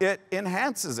 It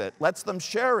enhances it, lets them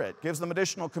share it, gives them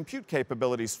additional compute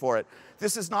capabilities for it.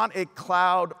 This is not a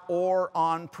cloud or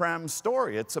on-prem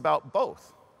story. It's about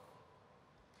both.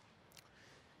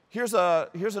 Here's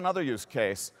another use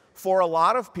case. For a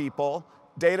lot of people,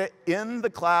 data in the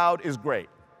cloud is great.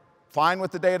 Fine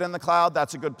with the data in the cloud,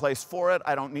 that's a good place for it.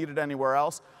 I don't need it anywhere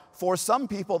else. For some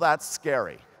people, that's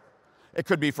scary. It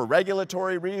could be for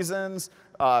regulatory reasons.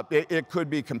 It could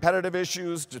be competitive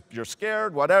issues. You're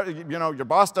scared, whatever. Your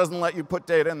boss doesn't let you put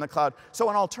data in the cloud. So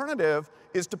an alternative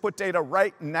is to put data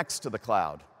right next to the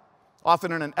cloud,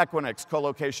 often in an Equinix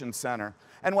co-location center.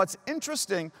 And what's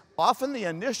interesting, often the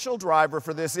initial driver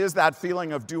for this is that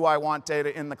feeling of, do I want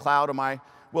data in the cloud? Am I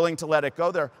willing to let it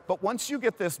go there? But once you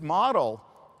get this model,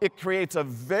 it creates a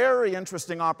very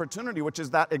interesting opportunity, which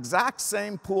is that exact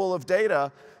same pool of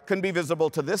data can be visible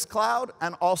to this cloud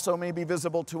and also may be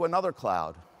visible to another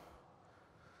cloud.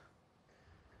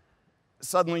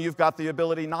 Suddenly, you've got the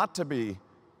ability not to be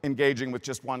engaging with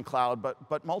just one cloud,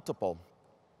 but multiple.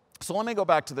 So let me go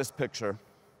back to this picture.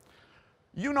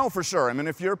 You know for sure, I mean,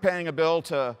 if you're paying a bill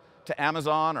to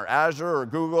Amazon or Azure or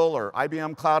Google or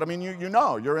IBM Cloud, I mean, you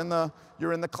know, you're in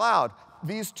the cloud.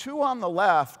 These two on the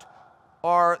left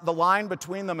the line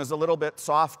between them is a little bit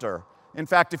softer. In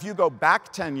fact, if you go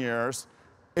back 10 years,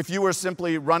 If you were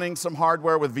simply running some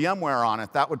hardware with VMware on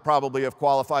it, that would probably have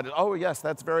qualified as, oh yes,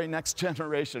 that's very next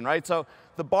generation, right? So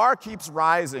the bar keeps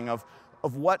rising of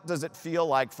what does it feel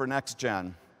like for next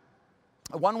gen.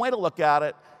 One way to look at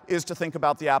it is to think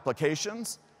about the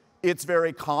applications. It's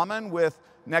very common with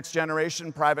next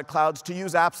generation private clouds to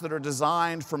use apps that are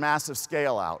designed for massive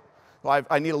scale out. So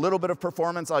I need a little bit of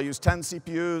performance, I'll use 10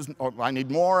 CPUs, or I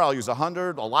need more, I'll use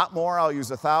 100, a lot more, I'll use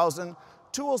 1,000.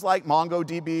 Tools like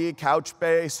MongoDB,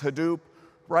 Couchbase, Hadoop,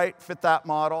 right, fit that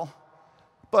model.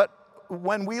 But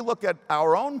when we look at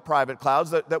our own private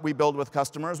clouds that we build with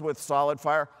customers with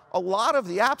SolidFire, a lot of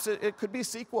the apps, it could be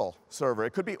SQL Server,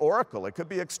 it could be Oracle, it could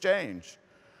be Exchange.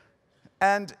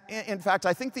 And in fact,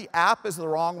 I think the app is the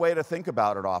wrong way to think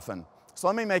about it often. So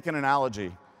let me make an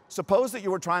analogy. Suppose that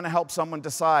you were trying to help someone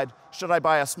decide, should I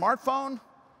buy a smartphone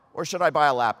or should I buy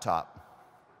a laptop?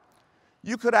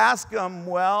 You could ask them,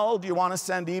 well, do you want to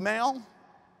send email?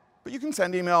 But you can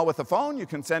send email with a phone, you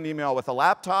can send email with a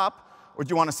laptop, or do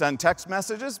you want to send text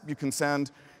messages? You can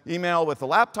send email with a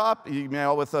laptop,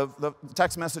 email with the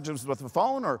text messages with a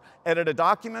phone, or edit a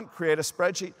document, create a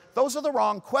spreadsheet. Those are the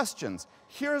wrong questions.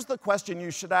 Here's the question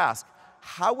you should ask.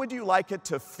 How would you like it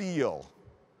to feel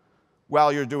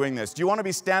while you're doing this? Do you want to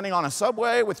be standing on a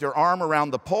subway with your arm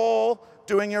around the pole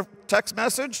doing your text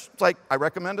message? It's like, I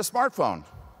recommend a smartphone.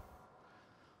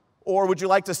 Or would you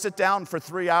like to sit down for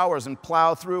 3 hours and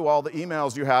plow through all the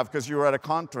emails you have because you were at a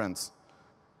conference?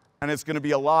 And it's going to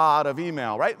be a lot of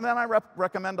email, right? And then I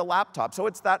recommend a laptop. So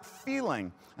it's that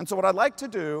feeling. And so what I'd like to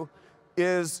do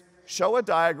is show a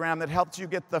diagram that helps you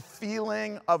get the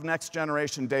feeling of next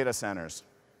generation data centers.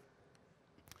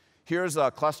 Here's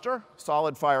a cluster,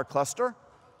 SolidFire cluster.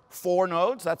 4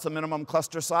 nodes, that's the minimum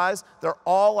cluster size. They're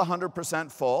all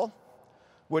 100% full,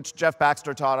 which Jeff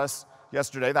Baxter taught us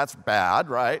yesterday. That's bad,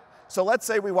 right? So let's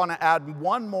say we want to add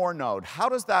one more node. How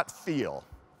does that feel?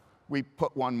 We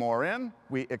put one more in,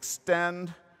 we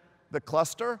extend the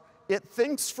cluster. It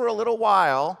thinks for a little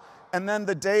while, and then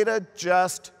the data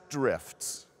just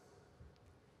drifts.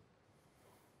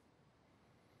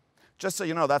 Just so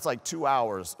you know, that's like 2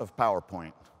 hours of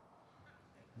PowerPoint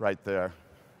right there.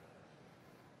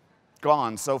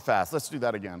 Gone so fast. Let's do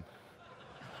that again.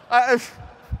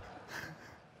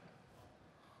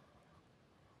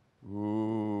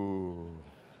 Ooh.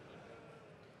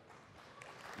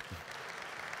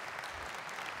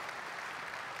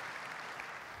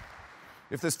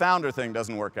 If this founder thing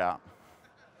doesn't work out.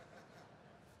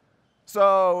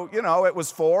 So, you know, it was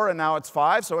 4 and now it's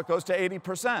 5, so it goes to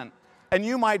 80%. And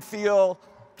you might feel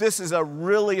this is a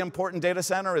really important data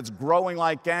center, it's growing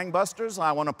like gangbusters,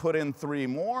 I want to put in 3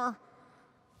 more.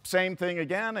 Same thing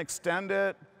again, extend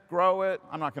it, grow it.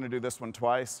 I'm not going to do this one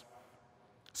twice.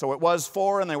 So it was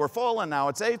 4 and they were full, and now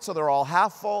it's 8, so they're all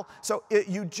half full. So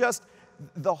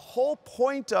the whole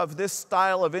point of this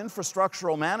style of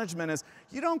infrastructural management is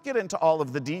you don't get into all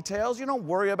of the details. You don't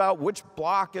worry about which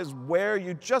block is where.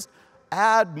 You just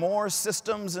add more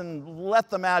systems and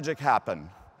let the magic happen.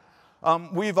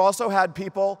 We've also had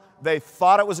people, they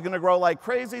thought it was going to grow like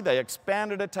crazy. They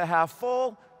expanded it to half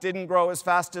full. Didn't grow as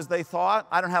fast as they thought.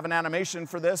 I don't have an animation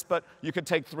for this, but you could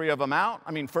take 3 of them out.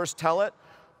 I mean, first tell it,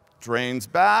 drains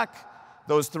back.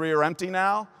 Those 3 are empty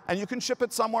now, and you can ship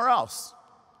it somewhere else.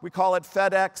 We call it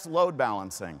FedEx load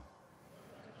balancing.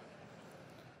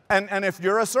 And if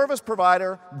you're a service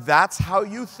provider, that's how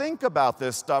you think about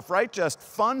this stuff, right? Just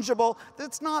fungible.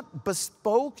 It's not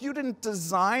bespoke. You didn't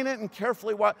design it and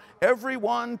carefully every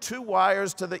 1, 2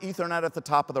 wires to the Ethernet at the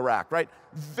top of the rack, right?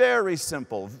 Very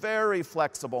simple, very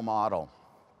flexible model.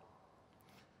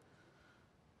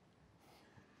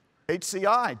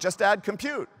 HCI, just add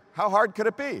compute. How hard could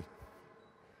it be?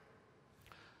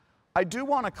 I do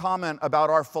want to comment about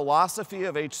our philosophy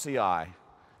of HCI,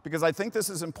 because I think this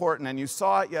is important, and you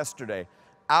saw it yesterday.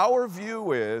 Our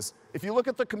view is, if you look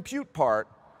at the compute part,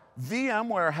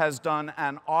 VMware has done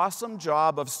an awesome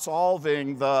job of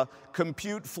solving the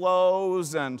compute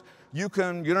flows, and you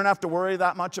don't have to worry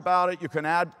that much about it. You can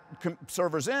add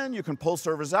servers in, you can pull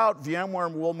servers out,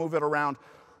 VMware will move it around.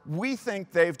 We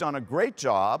think they've done a great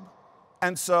job.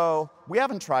 And so we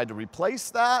haven't tried to replace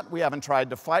that. We haven't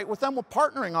tried to fight with them. We're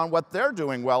partnering on what they're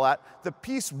doing well at. The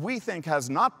piece we think has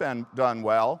not been done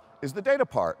well is the data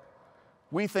part.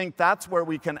 We think that's where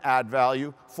we can add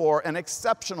value for an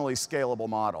exceptionally scalable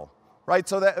model, right?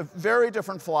 So that a very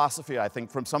different philosophy, I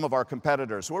think, from some of our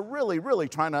competitors who are really, really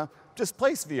trying to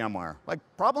displace VMware. Like,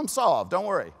 problem solved, don't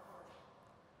worry.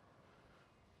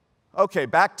 Okay,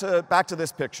 back to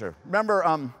this picture. Remember,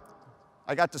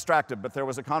 I got distracted, but there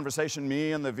was a conversation,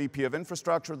 me and the VP of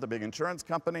infrastructure at the big insurance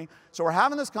company. So we're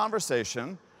having this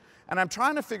conversation, And I'm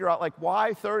trying to figure out, like,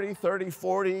 why 30, 30,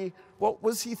 40? What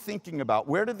was he thinking about?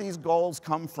 Where did these goals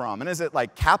come from? And is it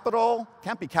like capital?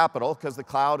 Can't be capital because the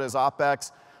cloud is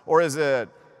OpEx. Or is it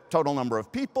total number of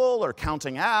people or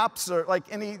counting apps? Or like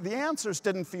the answers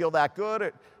didn't feel that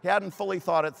good. He hadn't fully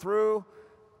thought it through.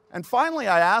 And finally,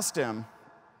 I asked him,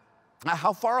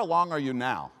 how far along are you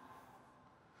now?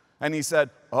 And he said,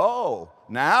 oh,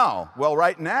 now? Well,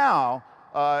 right now,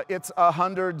 it's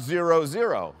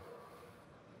 100-0-0.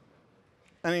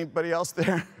 Anybody else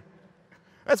there?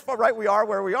 That's right, we are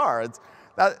where we are.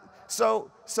 So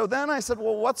then I said,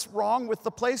 well, what's wrong with the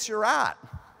place you're at?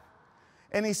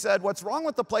 And he said, what's wrong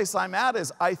with the place I'm at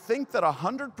is I think that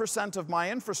 100% of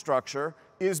my infrastructure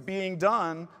is being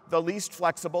done the least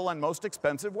flexible and most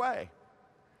expensive way.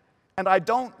 And I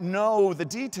don't know the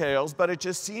details, but it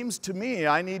just seems to me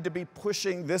I need to be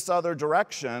pushing this other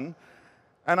direction.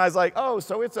 And I was like, oh,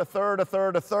 so it's a third, a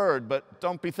third, a third, but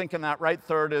don't be thinking that right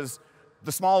third is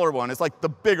the smaller one. It's like the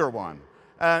bigger one.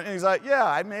 And he's like, yeah,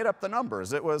 I made up the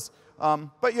numbers. It was,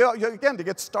 but again, to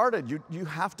get started, you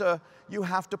have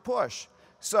to push.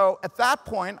 So at that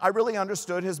point, I really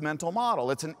understood his mental model.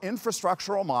 It's an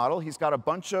infrastructural model. He's got a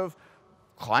bunch of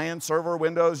client, server,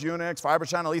 Windows, Unix, Fiber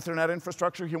Channel, Ethernet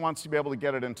infrastructure. He wants to be able to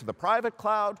get it into the private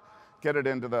cloud, get it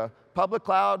into the public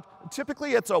cloud.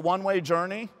 Typically, it's a one-way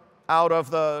journey out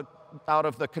of the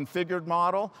configured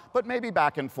model, but maybe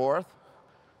back and forth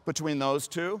between those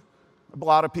two. A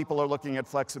lot of people are looking at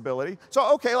flexibility.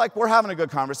 So, okay, like we're having a good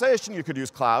conversation. You could use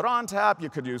Cloud ONTAP. You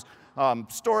could use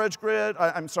Storage Grid.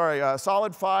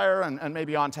 SolidFire and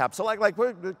maybe ONTAP. So like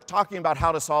we're talking about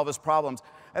how to solve his problems.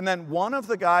 And then one of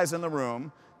the guys in the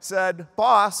room said,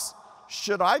 boss,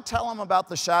 should I tell him about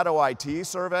the Shadow IT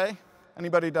survey?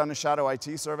 Anybody done a Shadow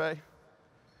IT survey?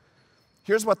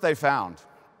 Here's what they found.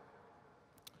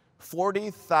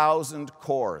 40,000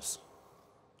 cores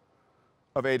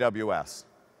of AWS.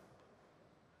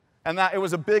 And it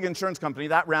was a big insurance company.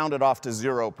 That rounded off to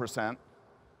 0%.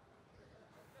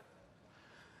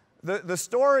 The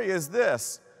story is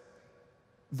this.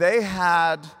 They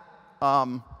had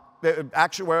the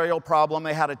actuarial problem.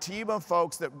 They had a team of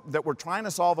folks that were trying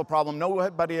to solve a problem.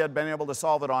 Nobody had been able to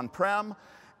solve it on-prem.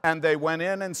 And they went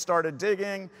in and started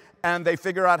digging. And they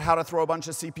figured out how to throw a bunch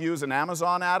of CPUs and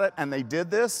Amazon at it. And they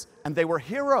did this. And they were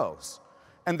heroes.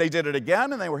 And they did it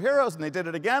again, and they were heroes, and they did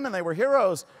it again, and they were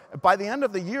heroes. By the end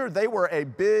of the year, they were a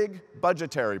big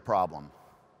budgetary problem.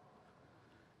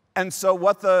 And so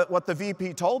what the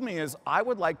VP told me is, I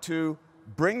would like to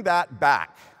bring that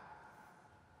back.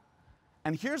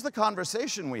 And here's the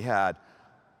conversation we had.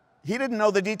 He didn't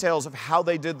know the details of how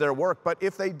they did their work, but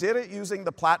if they did it using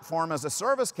the platform as a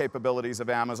service capabilities of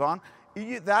Amazon,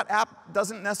 that app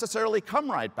doesn't necessarily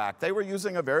come right back. They were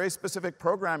using a very specific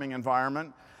programming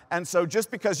environment. And so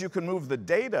just because you can move the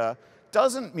data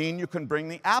doesn't mean you can bring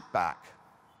the app back.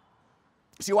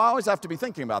 So you always have to be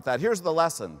thinking about that. Here's the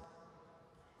lesson.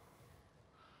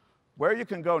 Where you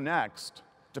can go next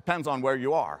depends on where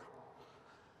you are.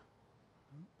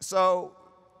 So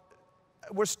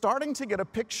we're starting to get a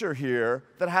picture here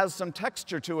that has some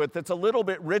texture to it that's a little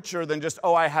bit richer than just,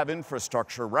 oh, I have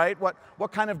infrastructure, right?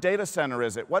 What kind of data center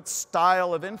is it? What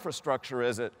style of infrastructure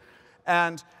is it?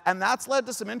 And that's led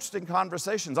to some interesting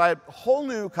conversations. I had a whole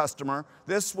new customer.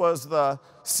 This was the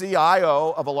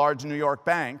CIO of a large New York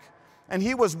bank. And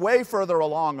he was way further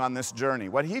along on this journey.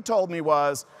 What he told me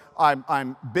was,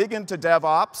 I'm big into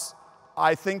DevOps.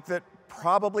 I think that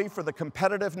probably for the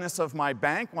competitiveness of my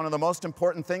bank, one of the most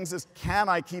important things is, can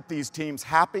I keep these teams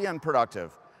happy and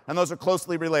productive? And those are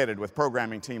closely related with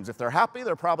programming teams. If they're happy,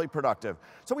 they're probably productive.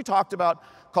 So we talked about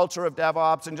culture of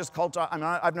DevOps and just culture. I mean,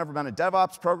 I've never been a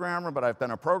DevOps programmer, but I've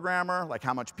been a programmer, like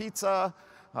how much pizza,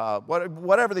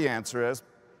 whatever the answer is.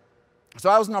 So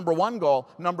that was number one goal.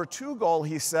 Number two goal,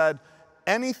 he said,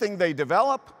 anything they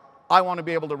develop, I want to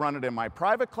be able to run it in my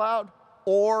private cloud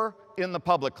or in the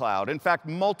public cloud. In fact,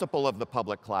 multiple of the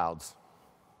public clouds.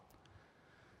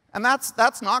 And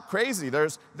that's not crazy.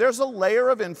 There's a layer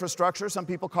of infrastructure. Some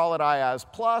people call it IaaS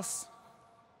Plus.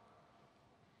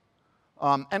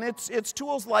 And it's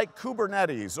tools like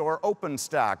Kubernetes or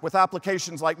OpenStack with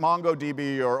applications like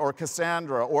MongoDB or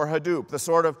Cassandra or Hadoop, the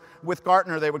sort of, with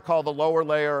Gartner, they would call the lower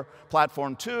layer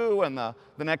Platform 2 and the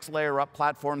next layer up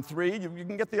Platform 3. You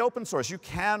can get the open source. You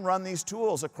can run these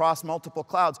tools across multiple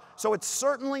clouds. So it's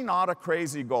certainly not a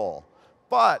crazy goal.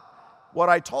 But what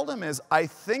I told him is, I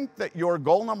think that your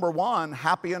goal number one,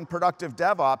 happy and productive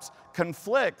DevOps,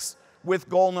 conflicts with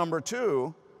goal number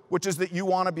two, which is that you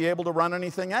want to be able to run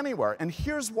anything anywhere. And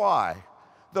here's why.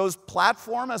 Those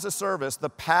platform as a service, the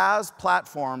PaaS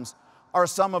platforms, are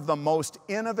some of the most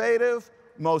innovative,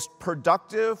 most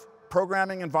productive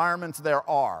programming environments there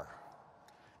are.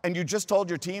 and you just told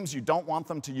your teams you don't want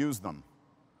them to use them.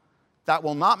 That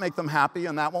will not make them happy,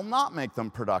 and that will not make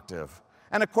them productive.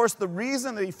 And of course, the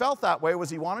reason that he felt that way was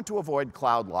he wanted to avoid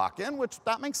cloud lock-in, which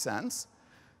that makes sense.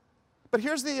 But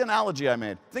here's the analogy I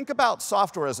made. Think about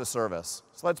software as a service.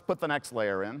 So let's put the next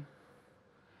layer in.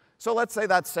 So let's say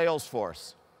that's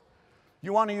Salesforce.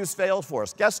 You want to use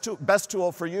Salesforce. Best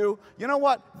tool for you. You know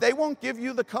what? They won't give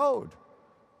you the code.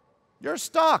 You're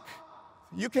stuck.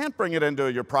 You can't bring it into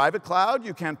your private cloud.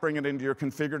 You can't bring it into your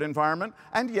configured environment.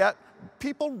 And yet,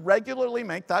 people regularly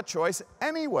make that choice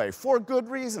anyway, for good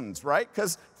reasons, right?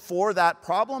 Because for that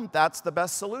problem, that's the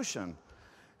best solution.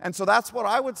 And so that's what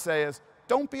I would say is,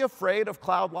 don't be afraid of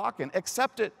cloud lock-in.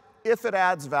 Accept it if it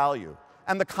adds value.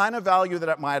 And the kind of value that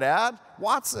it might add,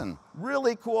 Watson,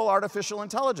 really cool artificial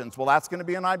intelligence. Well, that's going to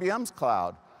be in IBM's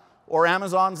cloud. Or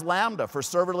Amazon's Lambda for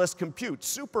serverless compute,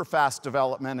 super fast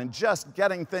development and just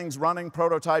getting things running,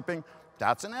 prototyping,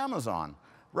 that's in Amazon,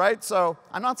 right? So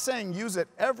I'm not saying use it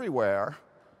everywhere,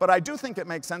 but I do think it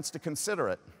makes sense to consider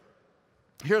it.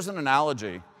 Here's an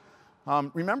analogy.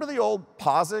 Remember the old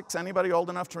POSIX? Anybody old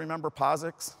enough to remember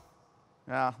POSIX?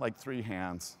 Yeah, like 3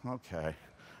 hands. OK.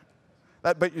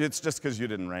 But it's just because you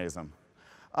didn't raise them.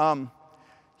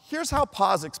 Here's how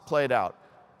POSIX played out.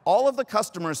 All of the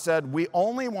customers said, we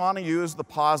only want to use the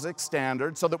POSIX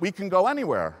standard so that we can go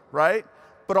anywhere, right?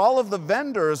 But all of the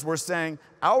vendors were saying,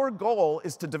 our goal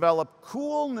is to develop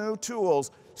cool new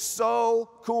tools, so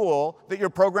cool that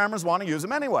your programmers want to use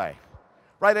them anyway.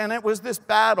 Right, and it was this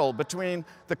battle between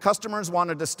the customers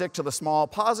wanted to stick to the small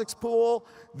POSIX pool,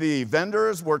 the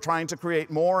vendors were trying to create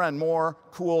more and more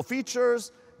cool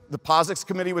features, the POSIX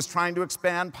committee was trying to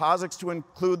expand POSIX to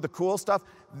include the cool stuff.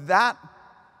 That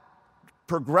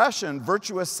progression,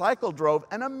 virtuous cycle, drove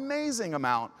an amazing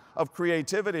amount of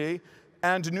creativity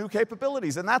and new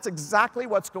capabilities. And that's exactly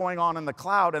what's going on in the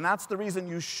cloud, and that's the reason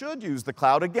you should use the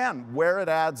cloud, again, where it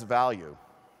adds value.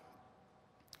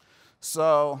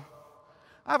 So,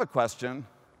 I have a question.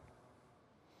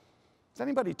 Is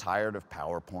anybody tired of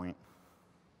PowerPoint?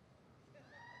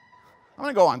 I'm going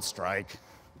to go on strike.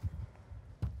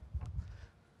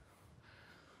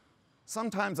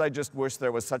 Sometimes I just wish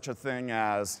there was such a thing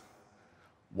as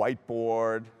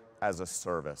whiteboard as a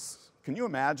service. Can you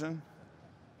imagine?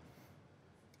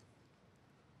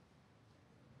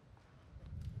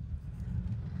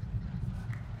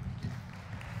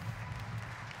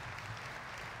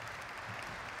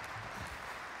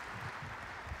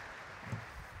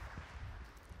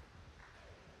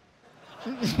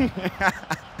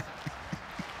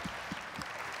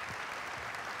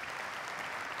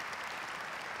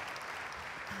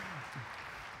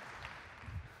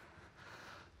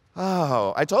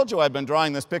 Oh, I told you I've been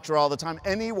drawing this picture all the time.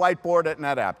 Any whiteboard at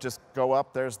NetApp, just go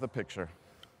up, there's the picture.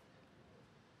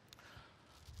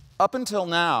 Up until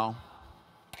now,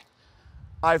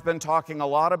 I've been talking a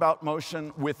lot about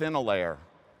motion within a layer.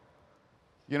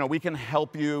 You know, we can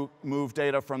help you move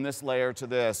data from this layer to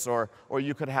this, or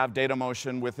you could have data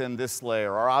motion within this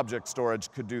layer, or object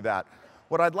storage could do that.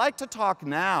 What I'd like to talk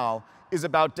now is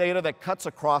about data that cuts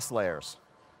across layers.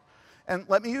 And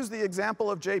let me use the example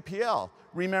of JPL.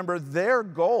 Remember, their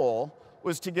goal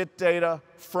was to get data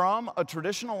from a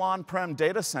traditional on-prem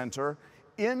data center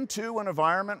into an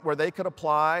environment where they could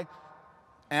apply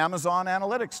Amazon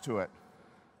Analytics to it.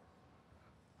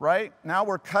 Right? Now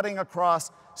we're cutting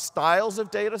across styles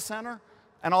of data center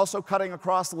and also cutting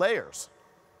across layers.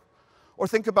 Or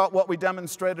think about what we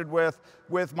demonstrated with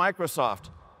Microsoft.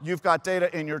 You've got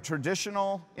data in your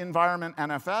traditional environment,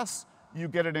 NFS. You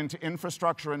get it into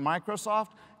infrastructure in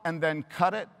Microsoft, and then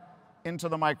cut it into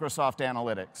the Microsoft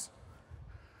Analytics.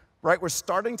 Right? We're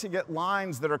starting to get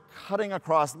lines that are cutting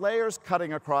across layers,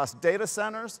 cutting across data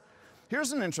centers.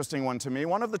 Here's an interesting one to me.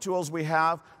 One of the tools we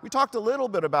have, we talked a little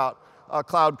bit about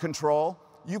cloud control.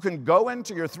 You can go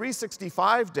into your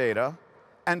 365 data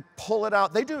and pull it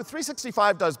out.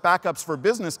 365 does backups for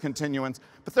business continuance,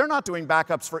 but they're not doing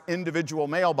backups for individual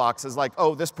mailboxes like,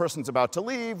 oh, this person's about to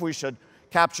leave, we should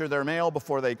capture their mail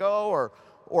before they go,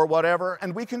 or whatever.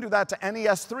 And we can do that to any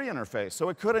S3 interface. So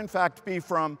it could, in fact, be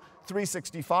from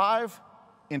 365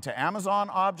 into Amazon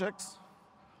objects,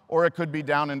 or it could be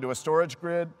down into a storage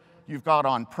grid. You've got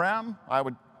on-prem. I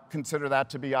would consider that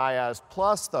to be IaaS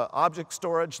plus, the object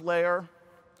storage layer.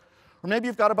 Or maybe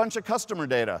you've got a bunch of customer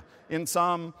data in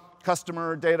some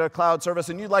customer data cloud service,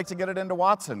 and you'd like to get it into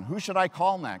Watson. Who should I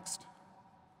call next?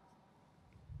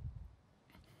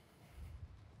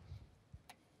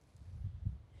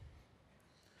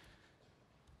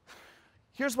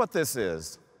 Here's what this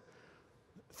is.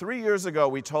 3 years ago,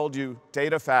 we told you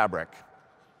data fabric.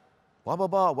 Blah, blah,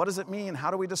 blah. What does it mean? How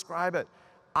do we describe it?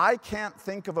 I can't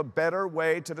think of a better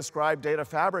way to describe data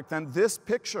fabric than this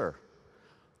picture.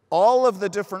 All of the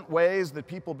different ways that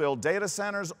people build data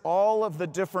centers, all of the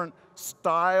different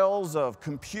styles of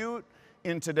compute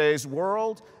in today's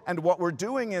world, and what we're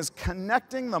doing is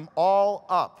connecting them all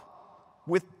up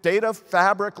with data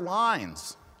fabric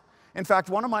lines. In fact,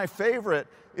 one of my favorite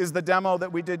is the demo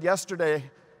that we did yesterday,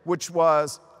 which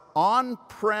was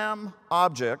on-prem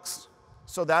objects,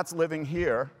 so that's living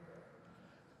here,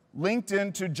 linked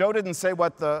into, Joe didn't say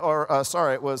what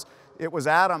sorry, it was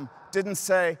Adam, didn't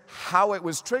say how it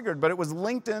was triggered, but it was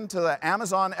linked into the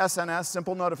Amazon SNS,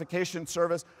 Simple Notification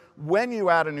Service. When you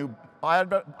add a new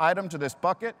item to this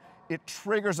bucket, it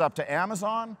triggers up to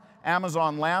Amazon.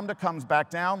 Amazon Lambda comes back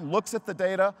down, looks at the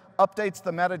data, updates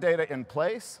the metadata in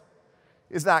place.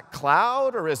 Is that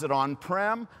cloud or is it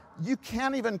on-prem? You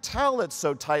can't even tell it's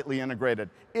so tightly integrated.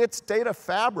 It's data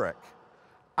fabric.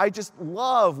 I just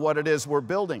love what it is we're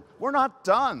building. We're not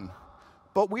done,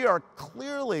 but we are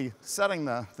clearly setting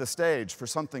the stage for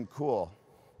something cool.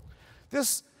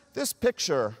 This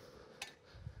picture,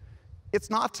 it's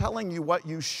not telling you what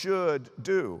you should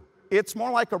do. It's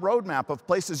more like a roadmap of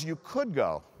places you could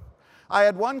go. I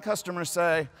had one customer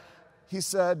say, he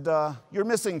said, you're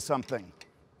missing something.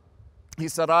 He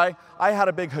said, I had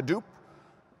a big Hadoop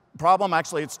problem.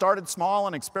 Actually, it started small,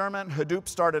 an experiment. Hadoop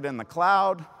started in the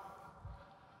cloud.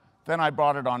 Then I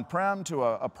brought it on-prem to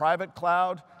a private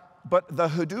cloud. But the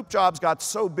Hadoop jobs got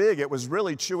so big, it was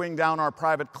really chewing down our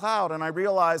private cloud. And I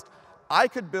realized I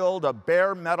could build a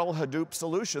bare metal Hadoop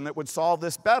solution that would solve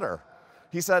this better.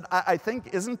 He said, I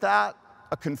think, isn't that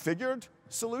a configured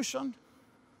solution?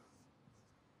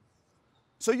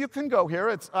 So you can go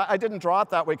here. I didn't draw it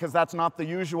that way because that's not the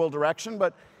usual direction.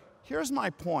 But here's my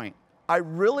point. I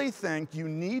really think you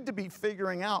need to be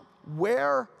figuring out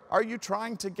where are you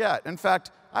trying to get. In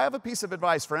fact, I have a piece of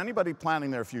advice for anybody planning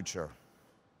their future.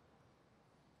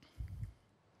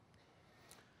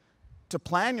 To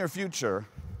plan your future,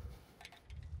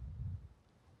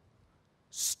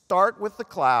 start with the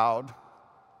cloud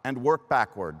and work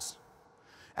backwards.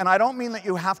 And I don't mean that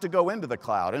you have to go into the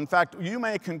cloud. In fact, you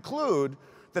may conclude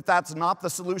that that's not the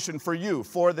solution for you,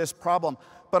 for this problem.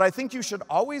 But I think you should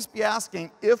always be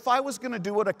asking, if I was going to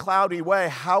do it a cloudy way,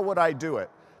 how would I do it?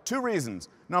 Two reasons.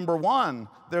 Number one,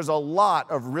 there's a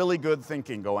lot of really good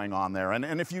thinking going on there.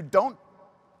 And if you don't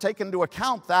take into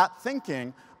account that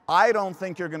thinking, I don't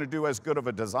think you're going to do as good of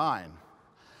a design.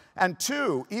 And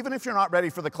two, even if you're not ready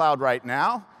for the cloud right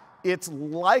now, it's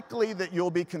likely that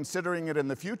you'll be considering it in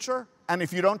the future. And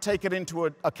if you don't take it into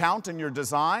account in your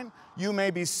design, you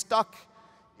may be stuck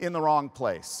in the wrong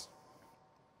place.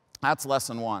 That's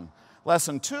lesson one.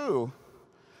 Lesson two,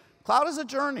 cloud is a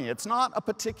journey. It's not a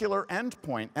particular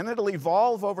endpoint, and it'll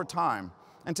evolve over time.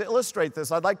 And to illustrate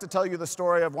this, I'd like to tell you the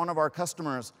story of one of our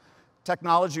customers,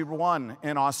 Technology One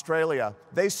in Australia.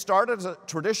 They started as a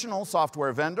traditional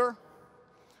software vendor.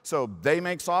 So they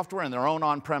make software in their own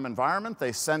on-prem environment.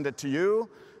 They send it to you,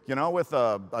 with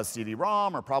a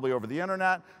CD-ROM or probably over the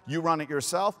internet. You run it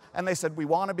yourself. And they said, we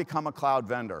want to become a cloud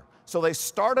vendor. So they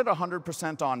started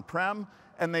 100% on-prem,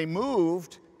 and they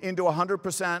moved into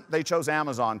 100%. They chose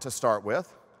Amazon to start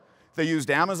with. They used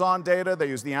Amazon data. They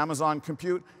used the Amazon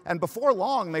compute. And before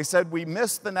long, they said, we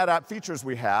missed the NetApp features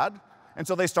we had. And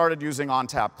so they started using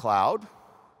ONTAP Cloud.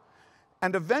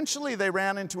 And eventually, they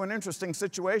ran into an interesting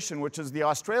situation, which is the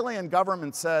Australian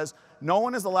government says no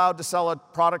one is allowed to sell a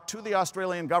product to the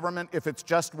Australian government if it's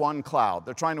just one cloud.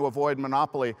 They're trying to avoid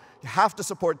monopoly. You have to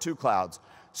support two clouds.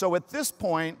 So at this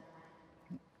point,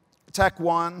 Tech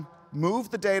One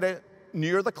moved the data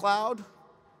near the cloud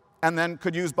and then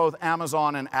could use both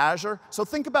Amazon and Azure. So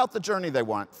think about the journey they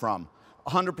went from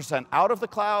 100% out of the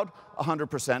cloud,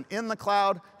 100% in the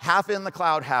cloud, half in the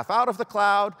cloud, half out of the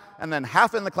cloud, and then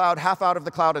half in the cloud, half out of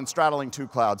the cloud, and straddling two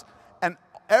clouds. And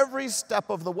every step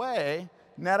of the way,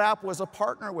 NetApp was a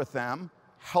partner with them,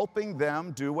 helping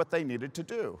them do what they needed to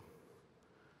do.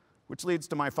 Which leads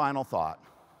to my final thought.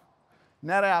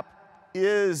 NetApp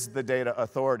is the data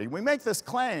authority. We make this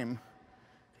claim,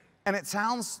 and it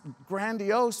sounds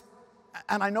grandiose,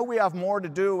 and I know we have more to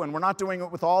do, and we're not doing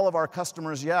it with all of our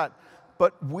customers yet,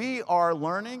 but we are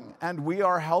learning, and we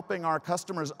are helping our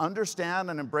customers understand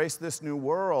and embrace this new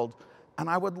world, and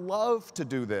I would love to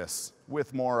do this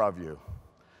with more of you.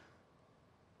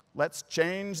 Let's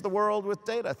change the world with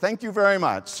data. Thank you very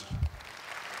much.